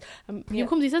about this. You Yeah.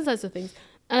 become desensitized to things,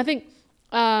 and I think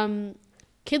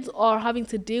kids are having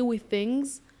to deal with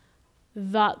things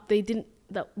that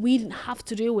we didn't have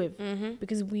to deal with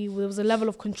because there was a level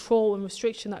of control and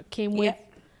restriction that came with,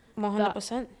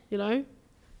 100%. you know.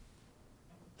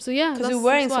 So yeah, Because we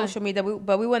were in social media,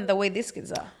 but we weren't the way these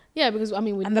kids are. Yeah, because I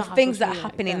mean, we And did the not have things social that are media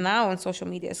happening then. now on social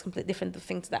media is completely different to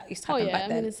things that used to Oh happen yeah, back I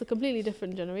then. mean, it's a completely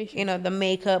different generation. You know, the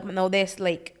makeup and all this,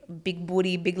 like big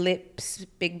booty, big lips,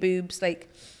 big boobs, like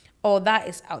all that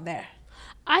is out there.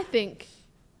 I think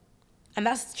And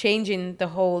that's changing the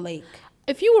whole, like,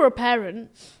 if you were a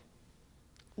parent,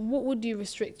 what would you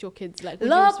restrict your kids? Like, would you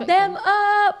lock respect them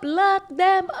up, lock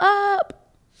them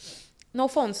up. No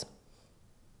phones.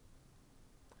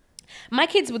 My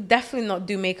kids would definitely not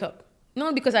do makeup.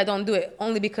 Not because I don't do it,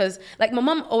 only because, like, my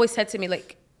mom always said to me,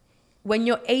 like, when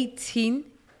you're 18,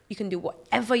 you can do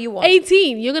whatever you want.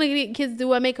 18? You're gonna get kids to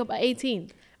wear makeup at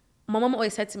 18? My mom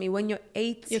always said to me, when you're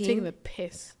 18, You're taking the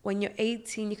piss. when you're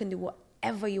 18, you can do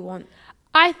whatever you want.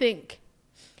 I think.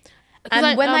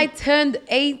 And when I turned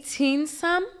 18,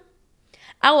 Sam,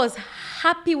 I was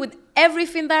happy with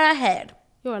everything that I had.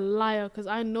 You're a liar, because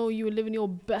I know you were living your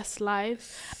best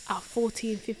life at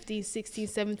 14, 15, 16,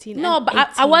 17. No, and but 18.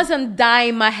 I wasn't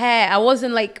dyeing my hair. I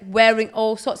wasn't like wearing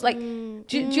all sorts. Like, do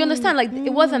you understand? Like, it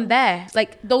wasn't there.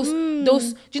 Like those.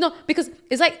 Do you know? Because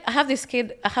it's like I have this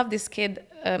kid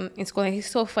in school, and he's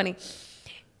so funny.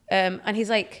 And he's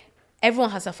like,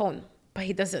 everyone has a phone, but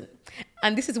he doesn't.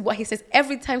 And this is what he says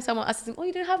every time someone asks him, "Oh,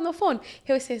 you don't have no phone?"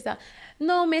 He always says that.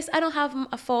 "No, miss, I don't have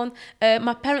a phone.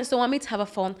 My parents don't want me to have a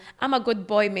phone. I'm a good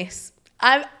boy, miss."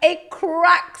 And it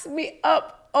cracks me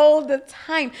up all the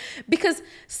time, because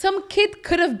some kid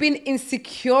could have been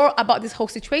insecure about this whole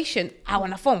situation. I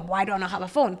want a phone. Why don't I have a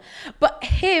phone? But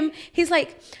him, he's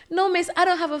like, "No, miss, I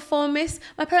don't have a phone, miss.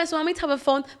 My parents want me to have a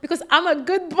phone because I'm a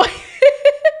good boy."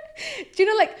 Do you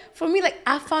know, like, for me, like,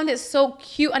 I found it so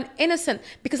cute and innocent,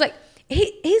 because, like,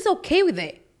 he's okay with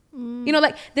it. You know,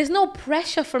 like, there's no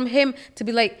pressure from him to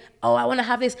be like, "Oh, I want to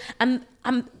have this." And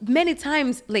many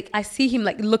times, like, I see him,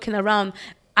 like, looking around,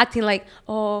 acting like,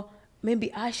 "Oh,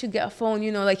 maybe I should get a phone."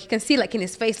 You know, like, you can see, like, in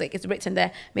his face, like, it's written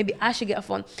there, maybe I should get a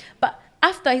phone. But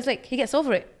after, he's like, he gets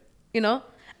over it, you know?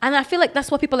 And I feel like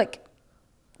that's what people, like,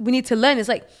 we need to learn. It's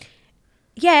like,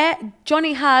 yeah,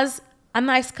 Johnny has a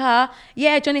nice car.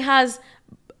 Yeah, Johnny has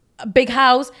a big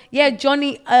house. Yeah,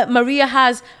 Maria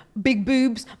has big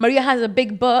boobs. Maria has a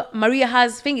big butt. Maria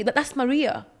has thingy. That's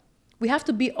Maria. We have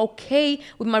to be okay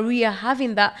with Maria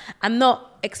having that and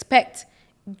not expect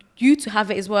you to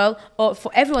have it as well, or for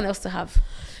everyone else to have.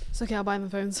 It's okay, I'll buy them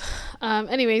phones.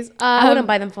 Anyways. I wouldn't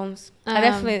buy them phones. I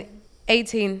definitely,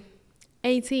 18.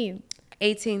 18.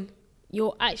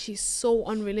 You're actually so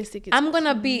unrealistic. It's I'm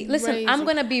gonna be, listen, crazy. I'm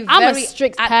gonna be I'm very a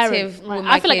strict active parent. with Right?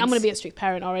 my I feel like kids. I'm gonna be a strict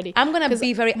parent already. I'm gonna 'Cause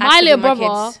be very active my little with my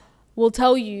brother kids. will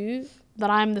tell you that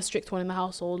I'm the strict one in the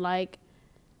household. Like,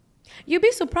 You'd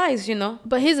be surprised, you know.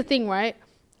 but here's the thing, right?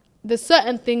 There's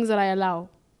certain things that I allow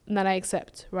and that I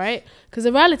accept, right? Because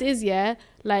the reality is, yeah,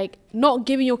 like, not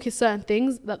giving your kids certain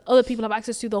things that other people have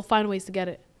access to, they'll find ways to get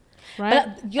it, right?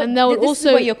 And they'll this is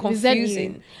also where you're resent you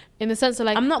confusing. in the sense of,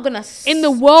 like, I'm not gonna. in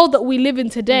the world that we live in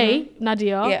today,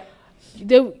 Nadia,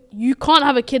 Yeah. you can't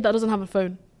have a kid that doesn't have a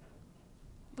phone.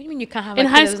 What do you mean you can't have In a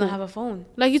high kid that doesn't school. have a phone?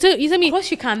 Like, you tell me. Of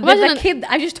course you can. Imagine There's a kid.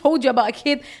 I just told you about a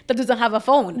kid that doesn't have a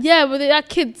phone. Yeah, but that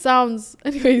kid sounds.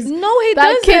 Anyways, No, he that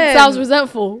doesn't. kid sounds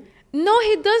resentful. No,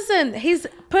 he doesn't. He's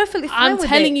perfectly fine I'm with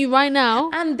telling it. you right now.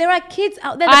 And there are kids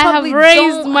out there that I have probably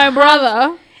raised don't my have-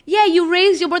 brother. Yeah, you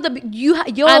raised your brother. But you're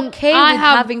And okay I with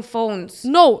have- having phones.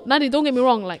 No, Nadia, don't get me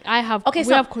wrong. Like, we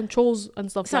Sam, have controls and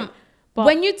stuff. Sam, but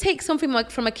when you take something like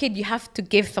from a kid, you have to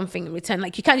give something in return.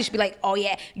 Like, you can't just be like, "Oh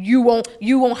yeah, you won't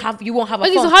have a okay,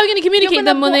 phone." so how are you going to communicate You're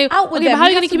them when gonna they? go out with Okay, but them. how are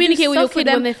you have going to to do communicate with your stuff kid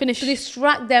them when they finish? to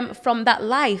distract them from that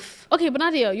life? Okay, but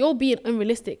Nadia, you're being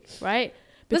unrealistic, right?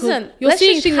 Because Listen, you're let's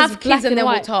seeing just things have as kids black and then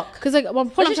we'll white. talk. Because, like, one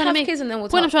point Let's I'm just trying have to make, kids and then we'll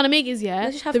point I'm talk. trying to make is, yeah,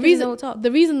 Let's just have the kids and reason then we'll talk.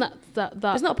 the reason that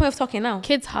There's not a point of talking now.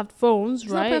 kids have phones,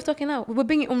 There's no point right? of talking now. We're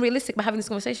being unrealistic by having this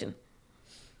conversation.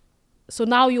 So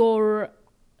now you're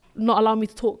not allowing me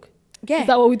to talk. Yeah. Is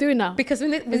that what we're doing now? Because we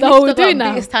need Is that what we're to talk doing about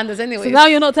now? bigger standards anyway. So now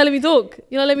you're not telling me talk.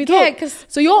 You're not letting me talk. Yeah, 'cause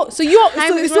so it's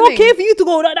time is okay running. for you to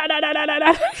go da da da da da da da.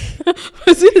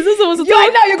 As soon as this was to Yo, I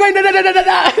talk, know you're going da da da da da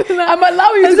da. I'm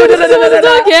allowing you as to go soon da as da this was da to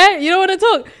da talk, da. yeah, you don't want to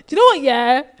talk. Do you know what?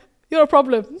 Yeah, you're a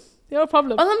problem. You're a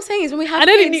problem. All I'm saying is when we have I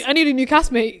need kids, a new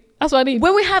castmate. That's what I need.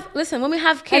 When we have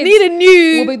kids, I need a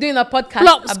new we'll be doing a podcast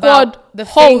Flop about Squad the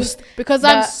host things because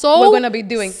I'm that so we're gonna be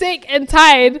doing. sick and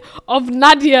tired of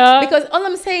Nadia. Because all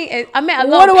I'm saying is, I met a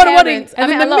lot of parents. I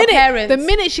And met then a lot of parents. the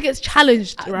minute she gets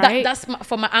challenged, right? That's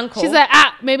for my uncle. She's like,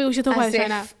 maybe we should talk about this right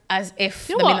now. As if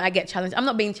You know the what? minute I get challenged, I'm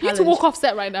not being You challenged. need to walk off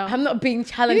set right now. I'm not being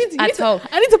challenged at all.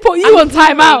 I need to put you on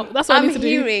timeout. That's what I need to do.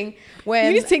 I'm hearing when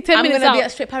You need to take 10 minutes I'm gonna be out. a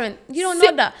strict parent. You don't Sit-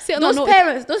 know that. sit on Those that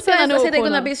parents sit on that that say they're notebook gonna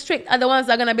corner. be strict are the ones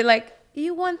that are gonna be like,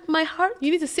 you want my heart?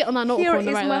 You need to sit on that note Here corner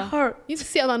is right my there. heart. You need to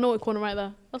sit on that note corner right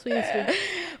there. That's what you need to do.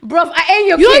 Bruv, I ain't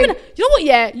your You kid. don't even. You know what?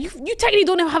 Yeah, you technically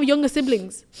don't even have younger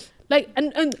siblings. Like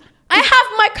and I have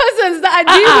my cousins that I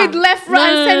deal with left,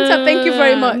 right, and center. Thank you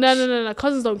very much. No.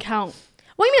 Cousins don't count.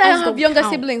 What do you mean I Cousins don't have don't younger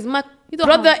count. siblings? My You don't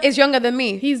brother have- is younger than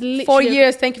me. He's literally 4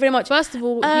 years. Thank you very much. First of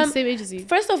all, he's same age as you.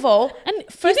 First of all, And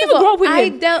first you of didn't all, grow up with I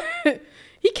him. dealt.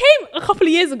 He came a couple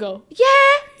of years ago. Yeah,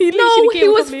 He no, literally came he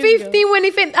a was couple of years ago. 15 when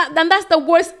he fit, and that's the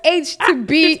worst age to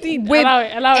be 15. with.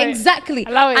 Allow it. Exactly.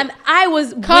 Allow it. And I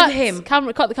was Cut with him.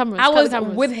 cut the cameras. I cut was the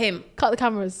cameras. with him. Cut the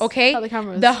cameras. Okay, Cut the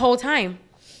cameras. the whole time.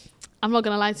 I'm not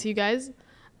gonna lie to you guys.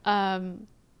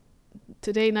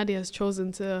 Today Nadia has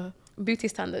chosen to Beauty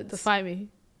standards. fight me,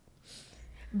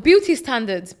 Beauty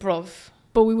standards, bruv.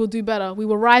 but we will do better. We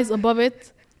will rise above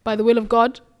it by the will of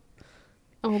God,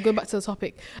 and we'll go back to the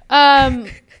topic.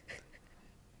 I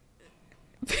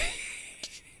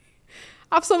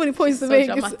have so many points to So make.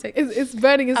 dramatic. It's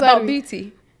burning inside About of me.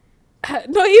 beauty.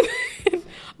 Not even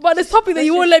about this topic that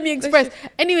you won't let me express.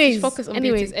 Anyways, focus on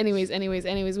anyways, beauty.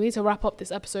 anyways, we need to wrap up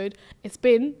this episode. It's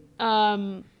been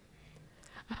I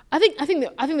think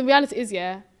the reality is,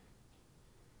 yeah,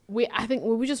 we're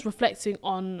just reflecting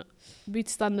on beauty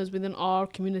standards within our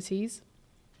communities.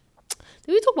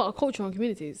 Did we talk about our culture and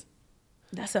communities?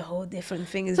 That's a whole different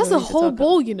thing. Is That's what a we need to whole talk about.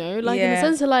 ball, you know, like in the Yeah.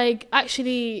 sense of like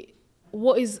actually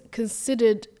what is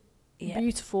considered Yeah.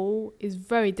 beautiful is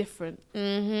very different,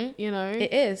 Mm-hmm. you know,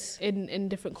 It is. in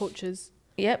different cultures.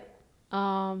 Yep.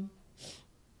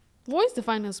 What is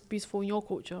defined as beautiful in your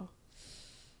culture?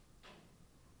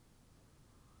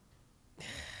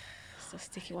 It's a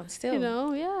sticky one still. You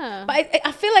know, yeah. But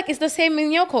I feel like it's the same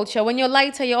in your culture. When you're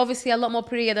lighter, you're obviously a lot more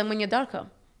prettier than when you're darker.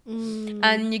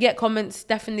 And you get comments,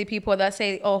 definitely people that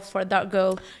say, "Oh, for a dark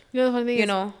girl, You know the funny thing you is,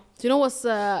 know." do you know what's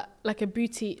like a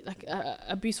beauty, like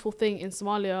a beautiful thing in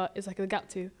Somalia is like a gap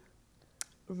tooth.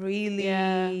 Really?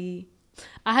 Yeah.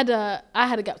 I had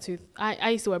a gap tooth.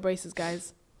 I used to wear braces,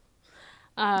 guys.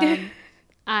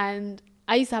 And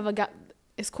I used to have a gap.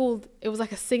 It was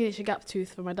like a signature gap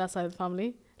tooth for my dad's side of the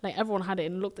family. Like everyone had it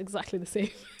and it looked exactly the same.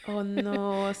 Oh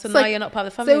no! So It's now like- you're not part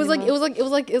of the family. So it was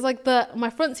anymore. like my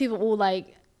front teeth were all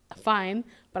like fine,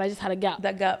 but I just had a gap.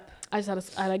 That gap. I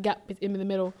had a gap in the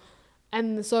middle,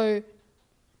 and so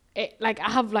it like I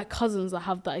have like cousins that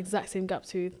have that exact same gap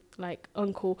tooth. Like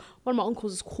uncle, one of my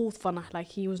uncles is called Fana. Like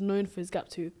he was known for his gap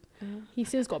tooth. He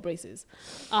since got braces,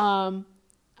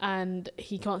 and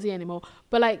he can't see anymore.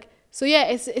 But like, so yeah,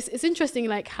 it's interesting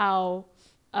like how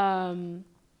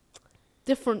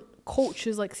different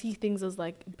cultures like see things as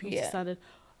like beauty Yeah. standard.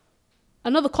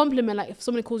 Another compliment, like if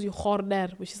somebody calls you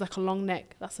khorder, which is like a long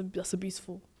neck, that's a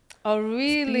beautiful. Oh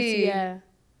Beauty, really? yeah.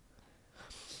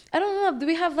 I don't know. Do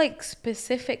we have like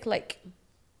specific like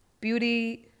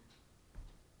beauty?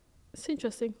 It's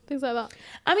interesting. Things like that.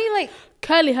 I mean, like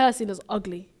Curly hair seen as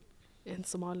ugly in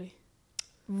Somali.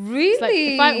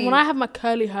 really? It's like when I have my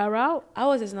curly hair out,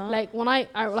 ours is not. like when I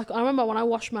remember when I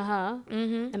wash my hair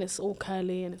Mm-hmm. and it's all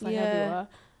curly and it's like Yeah. everywhere,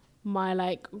 my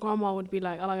like grandma would be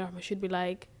like, Allah should be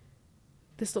like,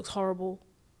 this looks horrible.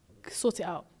 Sort it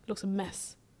out. It looks a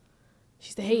mess. She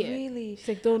used to hate it. Really? She's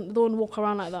like, don't walk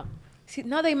around like that. See,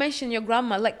 now that you mention your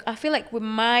grandma, like I feel like with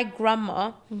my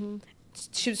grandma,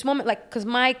 she's moment like because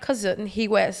my cousin he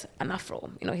wears an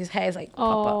afro. You know, his hair is like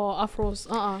proper. Oh,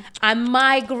 afros. And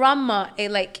my grandma,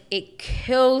 it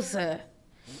kills her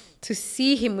to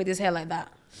see him with his hair like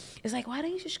that. It's like, why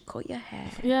don't you just cut your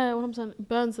hair? Yeah, what I'm saying, it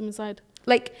burns them inside.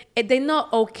 Like they're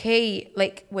not okay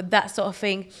like with that sort of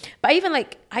thing. But even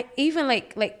like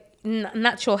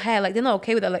natural hair, like they're not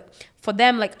okay with that. Like for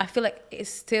them, like I feel like it's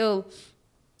still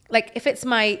like if it's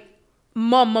my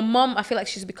mom, I feel like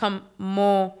she's become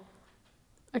more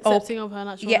Accepting of her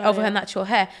natural hair. over her natural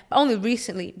hair, but only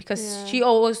recently because Yeah. she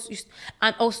always used,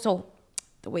 and also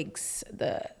the wigs,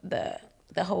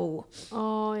 the whole.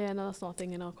 Oh yeah, no, that's not a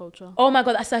thing in our culture. Oh my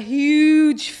god, that's a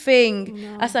huge thing.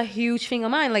 No. That's a huge thing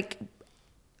of mine. Like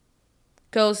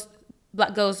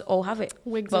black girls all have it.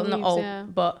 Wigs Well, and not weaves, all, yeah.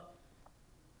 but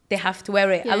they have to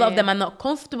wear it. Yeah, a lot of them yeah. are not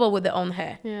comfortable with their own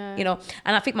hair. Yeah. You know,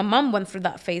 and I think my mum went through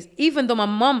that phase. Even though my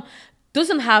mum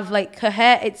doesn't have like her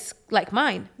hair. It's like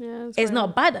mine. Yeah, that's It's right.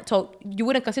 not bad at all. You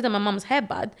wouldn't consider my mom's hair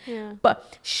bad. Yeah.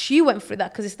 But she went through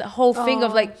that because it's the whole thing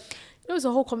of Oh. like, There was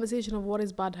a whole conversation of what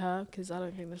is bad hair, because I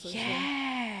don't think this is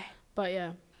yeah. But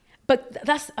yeah. But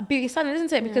that's a beauty standard,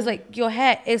 isn't it? Because Yeah. like your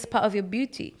hair is part of your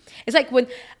beauty. It's like when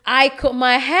I cut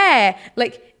my hair,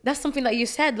 like that's something that you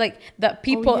said, like that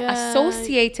people yeah.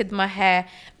 associated my hair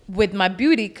with my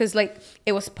beauty because like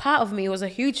it was part of me. It was a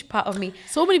huge part of me.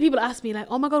 So many people ask me like,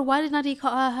 "Oh my god, why did Nadia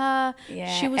cut her hair?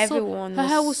 Yeah, she was everyone her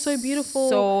was hair was so beautiful.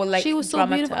 so, like, she was so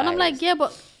beautiful." And I'm like, dramatized. "Yeah,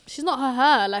 but she's not her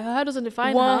hair. Like her hair doesn't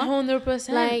define her. 100%.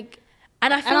 Like."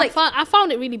 and I feel like I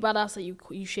found it really badass that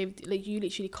you shaved, like you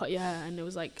literally cut your hair, and it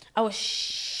was like, I was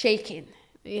shaking.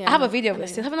 yeah. I have a video of I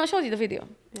this. know. Have I not showed you the video?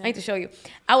 Yeah. I need to show you.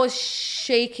 I was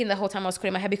shaking the whole time I was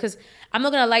cutting my hair because I'm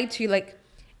not gonna lie to you, like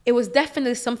it was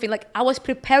definitely something like I was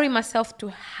preparing myself to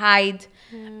hide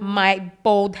my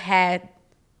bald hair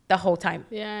the whole time.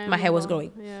 Yeah, I my hair was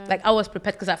remember. growing. Yeah. Like I was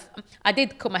prepared because I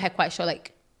did cut my hair quite short,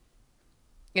 like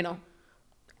you know,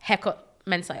 haircut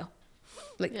men's style.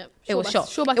 Like Yeah. it was short.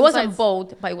 Short backs It and wasn't sides.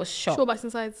 bold, but it was short. Short backs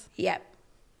and sides, Yeah,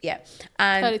 yeah.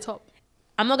 And curly top.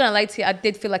 I'm not gonna lie to you, I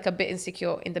did feel like a bit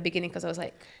insecure in the beginning because I was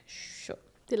like, sure.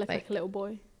 Did like a little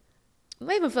boy. I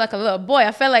don't even feel like a little boy.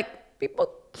 I felt like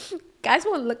guys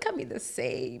won't look at me the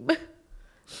same.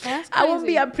 That's I won't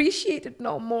be crazy. appreciated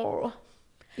no more.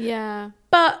 Yeah.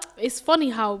 But It's funny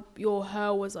how your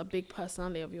hair was a big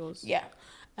personality of yours. yeah,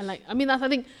 And like, I mean, I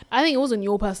think it wasn't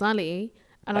your personality.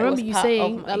 And I But it remember was you part of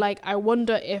saying my- that, like, I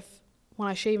wonder if when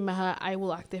I shave my hair, I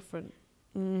will act different.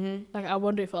 Mm-hmm. Like, I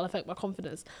wonder if it'll affect my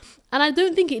confidence. And I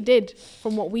don't think it did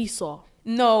from what we saw.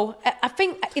 no, I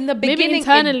think in the Maybe beginning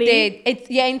internally- it did.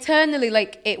 Internally,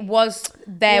 like it was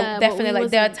there. Yeah, but definitely, we like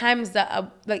there are wasn't. times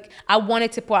that I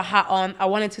wanted to put a hat on. I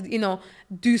wanted to,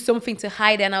 do something to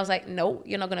hide it, and I was like, no,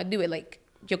 you're not gonna do it. Like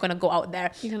you're gonna go out there,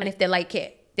 You're gonna- and if they like it,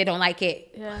 they don't like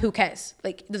it. Yeah. Who cares?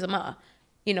 Like it doesn't matter.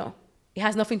 It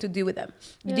has nothing to do with them.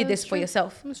 You Yeah, did this that's for true.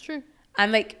 yourself. That's true.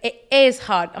 And like it is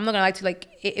hard. I'm not gonna lie to you, like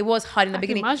it was hard in the I can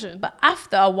beginning. imagine. But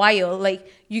after a while, like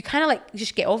you kind of like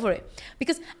just get over it.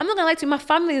 Because I'm not gonna lie to you, my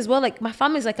family as well. Like my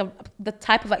family is like the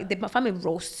type of my family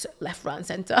roasts left, right, and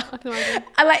center. I can imagine.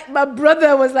 And like my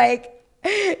brother was like,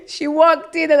 she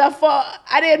walked in and I thought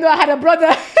I didn't know I had a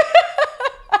brother.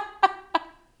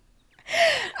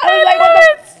 I was like,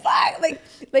 what the fuck?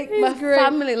 Like He's my great.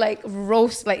 family like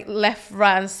roast like left,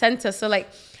 right, and center. So like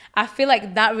I feel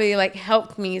like that really like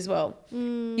helped me as well.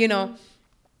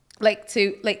 Like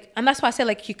to like, and that's why I say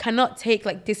like you cannot take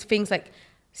like these things like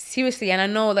seriously. And I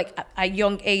know like at a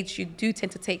young age you do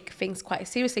tend to take things quite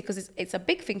seriously because it's a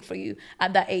big thing for you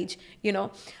at that age,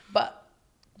 But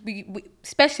we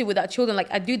especially with our children,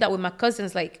 like I do that with my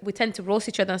cousins. Like we tend to roast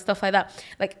each other and stuff like that.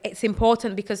 Like it's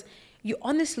important because you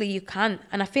can,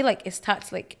 and I feel like it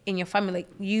starts like in your family, like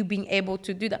you being able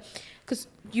to do that, because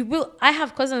I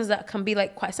have cousins that can be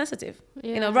like quite sensitive,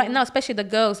 Yeah. right now, especially the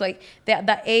girls, like they're at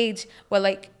that age where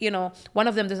like, one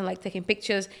of them doesn't like taking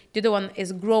pictures, the other one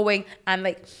is growing, and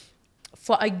like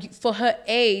for her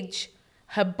age,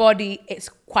 her body is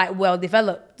quite well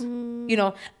developed,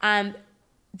 and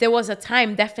there was a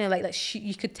time definitely like that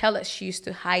you could tell that she used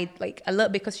to hide like a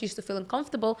little because she used to feel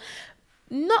uncomfortable.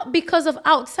 Not because of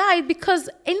outside, because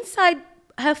inside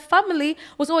her family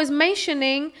was always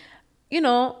mentioning,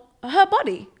 her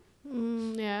body.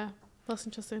 Yeah, that's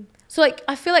interesting. So like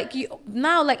I feel like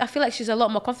I feel like she's a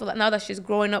lot more comfortable. Like now that she's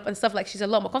growing up and stuff, like she's a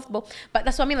lot more comfortable. But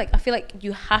that's what I mean. Like I feel like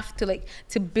you have to like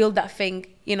to build that thing.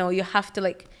 You have to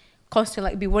like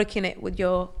constantly like be working it with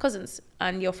your cousins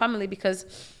and your family, because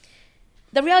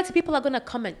the reality, people are gonna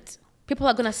comment. People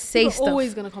are gonna say People stuff. are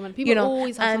always gonna comment. People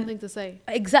always have and- something to say.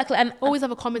 Exactly, and Always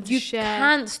have a comment to you share.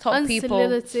 can't stop people.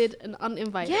 Unsolicited and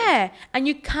uninvited. Yeah, and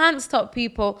you can't stop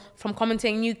people from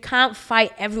commenting. You can't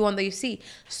fight everyone that you see.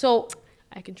 So,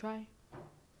 I can try.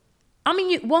 I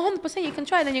mean, 100% you can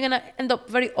try. Then you're gonna end up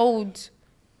very old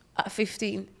at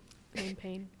 15.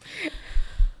 Pain.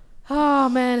 Oh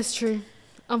man, it's true.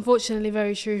 Unfortunately,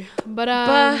 very true. But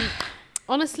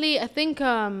honestly, I think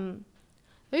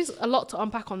there's a lot to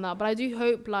unpack on that. But I do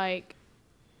hope, like,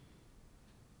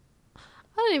 I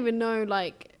don't even know,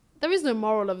 like, there is no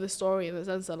moral of the story in the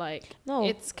sense that, like, No.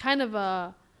 it's kind of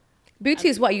a Beauty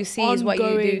is what you see, is what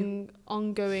you do.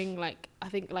 ongoing, like, I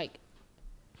think, like,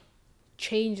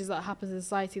 changes that happens in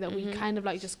society that we kind of,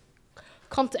 like, just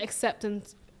come to accept and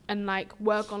like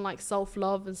work on, like,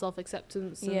 self-love and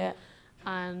self-acceptance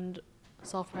and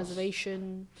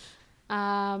self-preservation.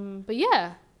 But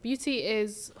yeah, beauty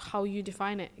is how you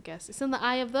define it, I guess. It's in the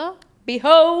eye of the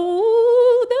Beholder.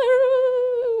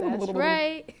 That's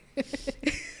right.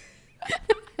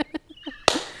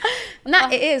 Nah,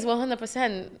 it is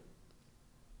 100%.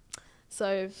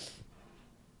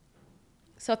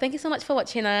 So thank you so much for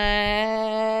watching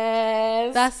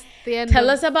us. that's the end. Tell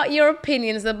us about your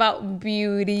opinions about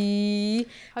beauty.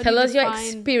 How do Tell you us your define-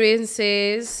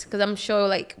 experiences, because I'm sure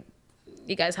like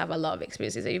you guys have a lot of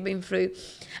experiences that you've been through.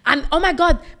 And oh my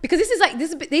God, because this is like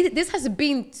this has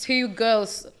been two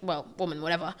girls, well, woman,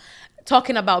 whatever,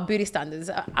 talking about beauty standards.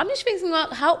 I'm just thinking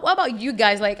about what about you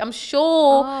guys? Like I'm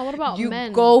sure what about you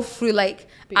men? go through like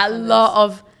Beauty a standards. lot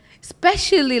of,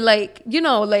 especially like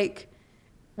like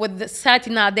with the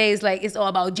society nowadays, like it's all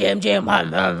about gym. Yeah.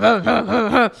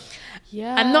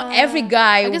 And not every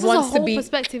guy I guess wants that's a to whole be,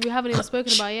 perspective we haven't even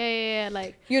spoken about. Yeah.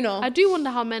 Like, I I do wonder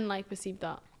how men like perceive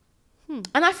that.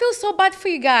 and I feel so bad for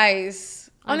you guys,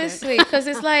 I don't. honestly, because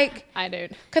it's like, I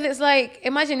don't.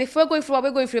 imagine if we're going through what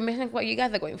we're going through, imagine what you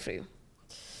guys are going through.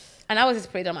 And ours is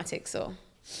pretty dramatic, so.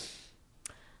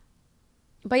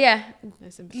 But yeah, No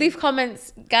sympathy. leave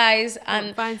comments, guys,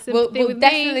 and Find we'll sympathy with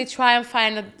definitely me. try and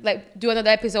find do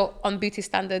another episode on beauty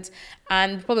standards,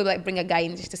 and probably like bring a guy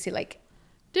in just to see like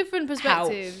Different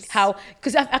perspectives. how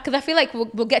because I feel like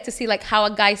we'll get to see like how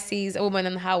a guy sees a woman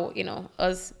and how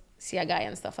us see a guy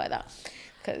and stuff like that,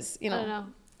 because I don't know.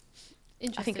 I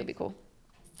Interesting. think it'll be cool.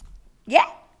 Yeah.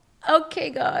 Okay,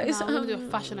 guys. Nah, we're gonna do a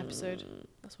fashion episode.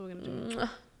 That's what we're gonna do.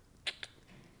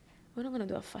 We're not gonna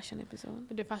do a fashion episode.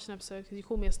 We'll do a fashion episode because you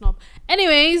call me a snob.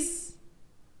 Anyways,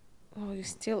 Oh, you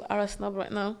still are a snob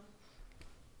right now.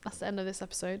 that's the end of this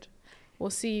episode. We'll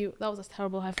see you. That was a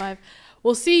terrible high five.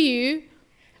 We'll see you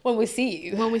When we see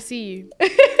you. when we see you.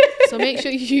 So make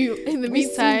sure you, in the We see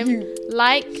meantime, you.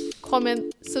 like,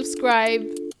 comment, subscribe,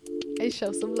 and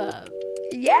show some love.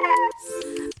 Yes.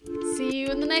 See you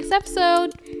in the next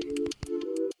episode.